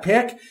get that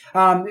pick.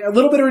 A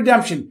little bit of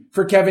redemption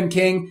for Kevin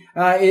King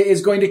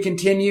is going to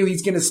continue.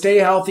 He's going to stay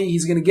healthy.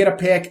 He's going to get a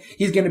pick.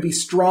 He's going to be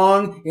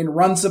strong in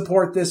run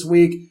support this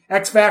week.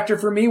 X factor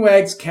for me,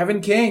 Wags, Kevin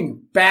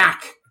King,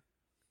 back.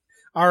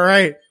 All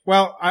right.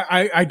 Well,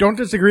 I don't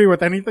disagree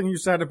with anything you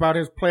said about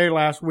his play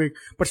last week,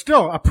 but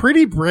still a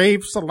pretty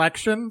brave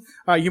selection.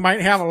 You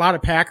might have a lot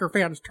of Packer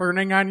fans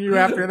turning on you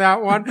after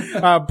that one.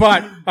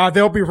 But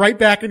they'll be right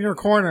back in your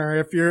corner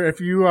if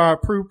you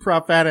prove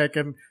prophetic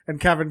and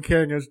Kevin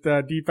King is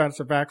the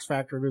defensive X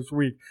factor this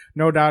week.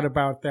 No doubt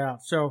about that.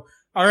 So,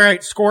 all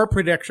right, score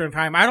prediction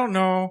time. I don't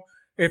know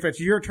if it's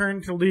your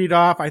turn to lead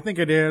off. I think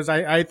it is.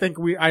 I think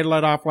I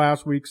led off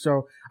last week,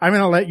 so I'm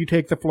going to let you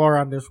take the floor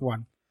on this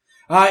one.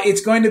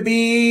 It's going to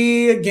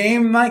be a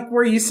game like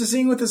we're used to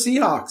seeing with the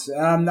Seahawks.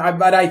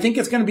 But I think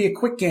it's going to be a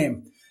quick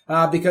game,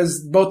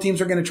 because both teams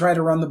are going to try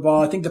to run the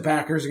ball. I think the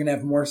Packers are going to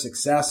have more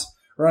success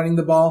running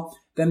the ball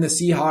than the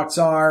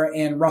Seahawks are,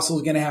 and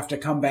Russell's going to have to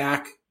come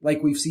back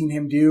like we've seen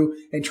him do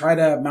and try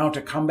to mount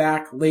a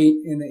comeback late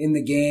in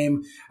the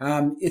game.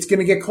 It's going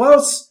to get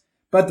close,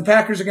 but the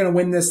Packers are going to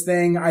win this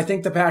thing. I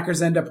think the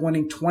Packers end up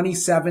winning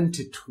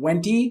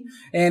 27-20,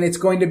 and it's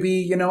going to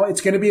be,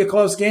 it's going to be a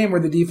close game where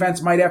the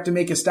defense might have to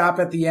make a stop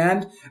at the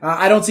end.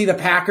 I don't see the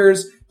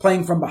Packers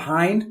playing from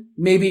behind,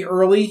 maybe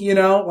early,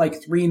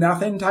 like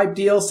 3-0 type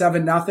deal,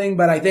 7-0.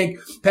 But I think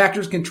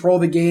Packers control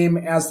the game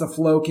as the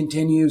flow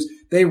continues.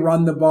 They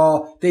run the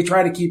ball. They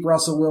try to keep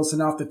Russell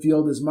Wilson off the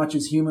field as much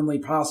as humanly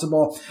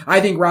possible. I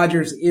think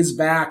Rodgers is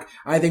back.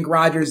 I think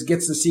Rodgers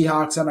gets the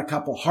Seahawks on a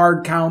couple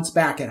hard counts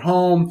back at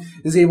home,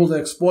 is able to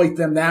exploit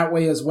them that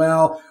way as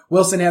well.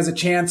 Wilson has a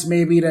chance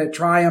maybe to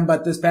try him,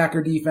 but this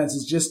Packer defense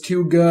is just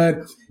too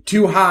good,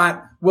 too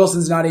hot.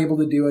 Wilson's not able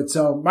to do it.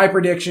 So my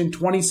prediction,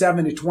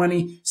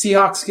 27-20.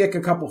 Seahawks kick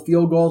a couple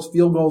field goals.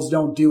 Field goals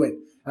don't do it.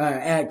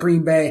 At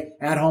Green Bay,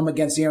 at home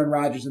against Aaron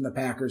Rodgers and the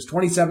Packers.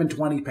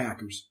 27-20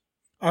 Packers.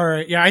 All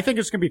right. Yeah, I think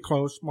it's going to be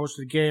close most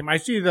of the game. I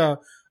see the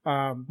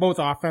both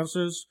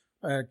offenses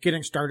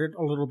getting started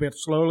a little bit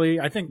slowly.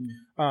 I think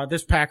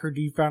this Packer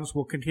defense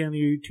will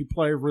continue to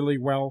play really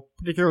well,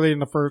 particularly in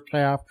the first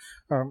half.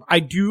 I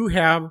do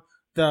have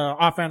the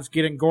offense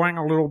getting going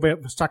a little bit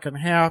in the second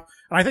half.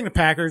 And I think the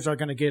Packers are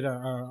going to get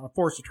a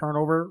force a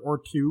turnover or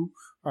two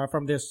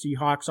from this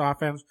Seahawks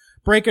offense.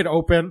 Break it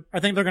open. I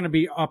think they're going to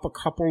be up a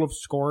couple of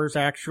scores,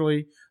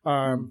 actually,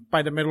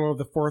 by the middle of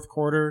the fourth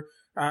quarter.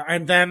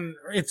 And then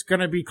it's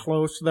going to be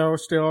close, though,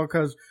 still,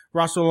 because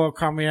Russell will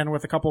come in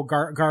with a couple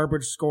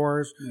garbage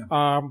scores.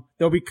 Yeah.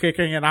 They'll be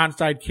kicking an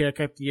onside kick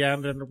at the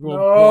end, and we'll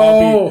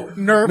all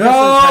be nervous.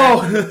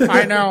 No!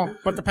 I know,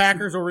 but the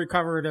Packers will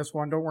recover this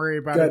one. Don't worry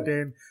about it,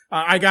 Dane.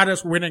 I got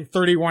us winning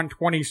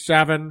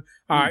 31-27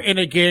 in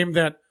a game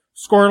that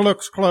score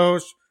looks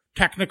close.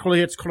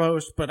 Technically, it's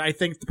close, but I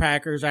think the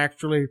Packers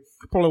actually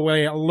pull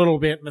away a little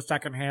bit in the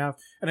second half,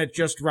 and it's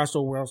just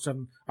Russell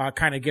Wilson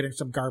kind of getting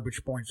some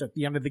garbage points at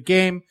the end of the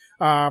game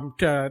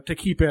to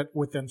keep it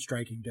within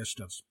striking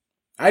distance.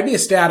 I'd be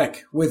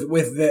ecstatic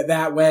with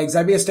that, Wags.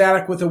 I'd be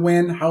ecstatic with a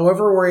win.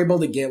 However, we're able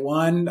to get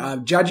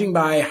one. Judging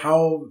by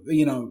how,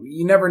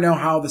 you never know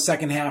how the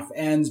second half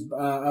ends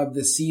of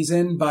the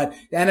season, but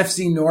the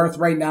NFC North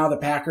right now, the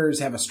Packers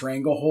have a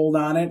stranglehold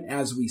on it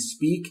as we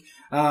speak.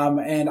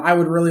 And I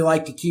would really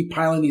like to keep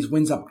piling these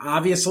wins up,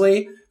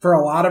 obviously, for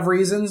a lot of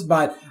reasons.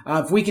 But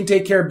if we can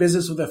take care of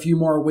business with a few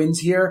more wins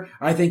here,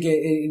 I think it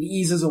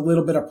eases a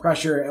little bit of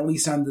pressure, at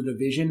least on the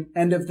division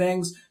end of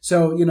things.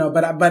 So,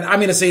 but I'm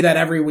going to say that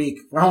every week.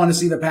 I want to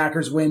see the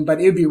Packers win, but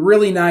it would be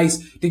really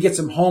nice to get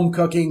some home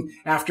cooking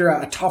after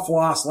a tough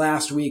loss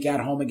last week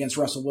at home against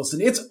Russell Wilson.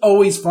 It's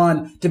always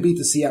fun to beat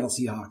the Seattle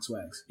Seahawks,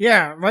 Wags.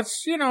 Yeah,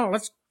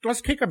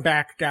 let's kick them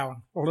back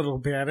down a little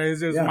bit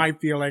is my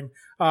feeling.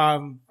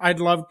 I'd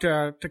love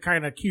to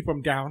kind of keep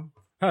them down,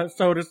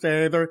 so to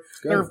say.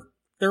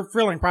 They're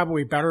feeling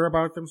probably better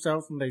about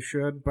themselves than they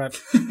should,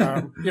 but,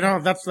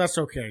 that's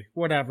okay.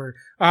 Whatever.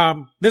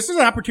 This is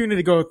an opportunity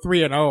to go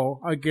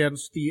 3-0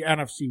 against the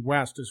NFC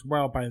West as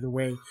well, by the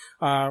way,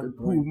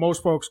 who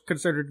most folks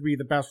consider to be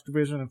the best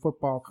division in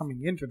football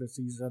coming into the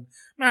season.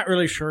 Not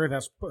really sure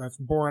that's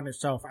borne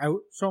itself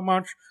out so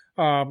much.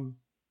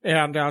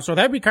 So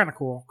that'd be kind of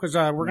cool because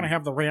we're going to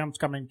have the Rams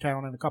coming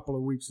down in a couple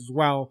of weeks as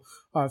well.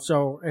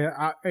 So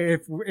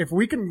if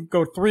we can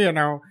go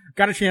 3-0,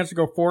 got a chance to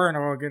go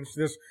 4-0 against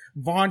this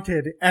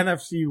vaunted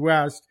NFC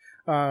West,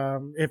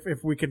 if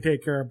we can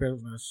take care of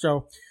business.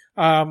 So,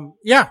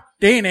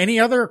 Dane, any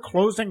other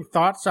closing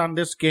thoughts on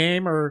this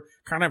game or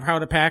kind of how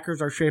the Packers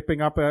are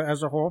shaping up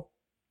as a whole?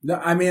 No,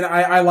 I mean,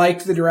 I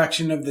liked the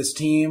direction of this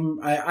team.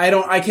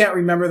 I can't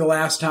remember the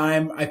last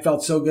time I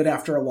felt so good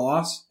after a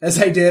loss as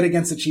I did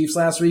against the Chiefs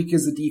last week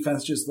because the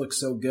defense just looks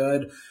so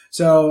good.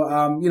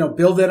 So,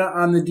 build it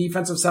on the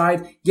defensive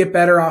side, get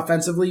better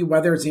offensively,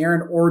 whether it's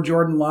Aaron or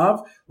Jordan Love.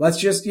 Let's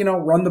just,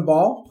 run the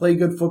ball, play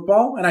good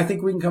football, and I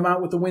think we can come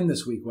out with a win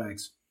this week,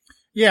 Wags.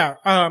 Yeah,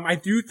 I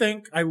do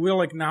think I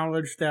will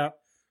acknowledge that,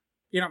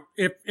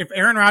 if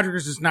Aaron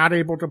Rodgers is not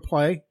able to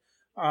play,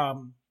 I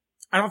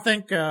don't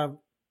think,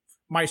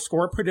 my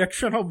score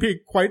prediction will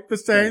be quite the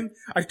same.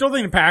 Right. I still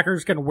think the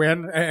Packers can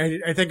win.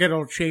 I think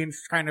it'll change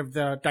kind of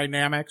the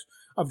dynamics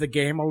of the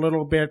game a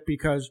little bit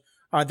because,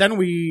 then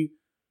we,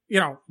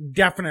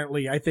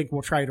 definitely I think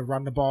we'll try to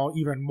run the ball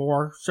even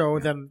more so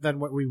than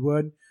what we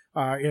would,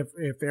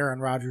 if Aaron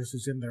Rodgers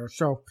is in there.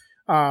 So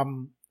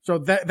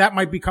that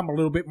might become a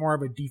little bit more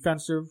of a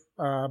defensive,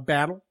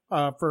 battle,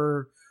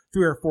 for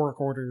 3 or 4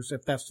 quarters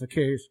if that's the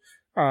case.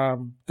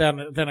 Than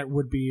it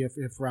would be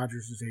if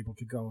Rodgers is able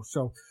to go.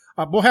 So,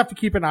 we'll have to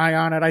keep an eye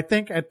on it. I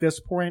think at this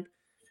point,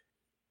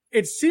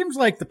 it seems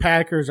like the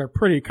Packers are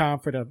pretty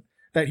confident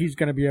that he's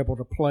going to be able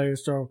to play.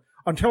 So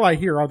until I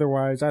hear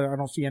otherwise, I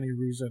don't see any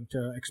reason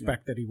to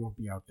expect that he won't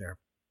be out there.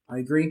 I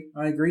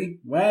agree.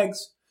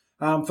 Wags.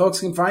 Folks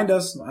can find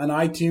us on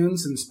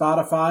iTunes and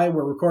Spotify.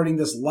 We're recording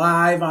this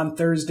live on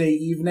Thursday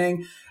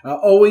evening.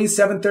 Always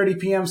 7:30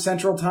 p.m.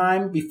 Central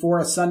Time before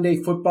a Sunday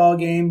football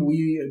game.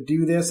 We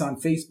do this on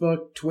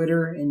Facebook,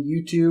 Twitter, and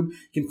YouTube.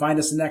 You can find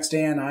us the next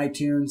day on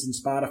iTunes and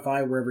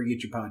Spotify, wherever you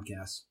get your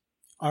podcasts.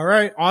 All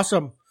right.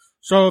 Awesome.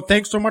 So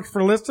thanks so much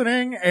for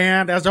listening.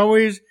 And as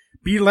always,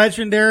 be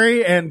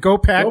legendary, and go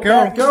Pack, go.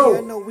 Pack, go.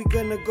 I know we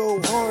gonna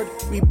go hard.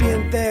 We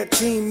been that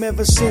team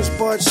ever since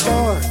Bart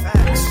started.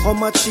 All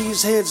my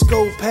cheese heads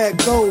go Pack,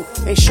 go.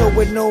 Ain't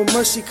showing no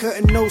mercy,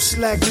 cutting no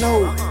slack,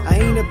 no. I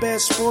ain't a bad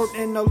sport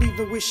and I'll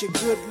even wish you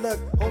good luck.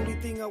 Only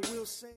thing I will say.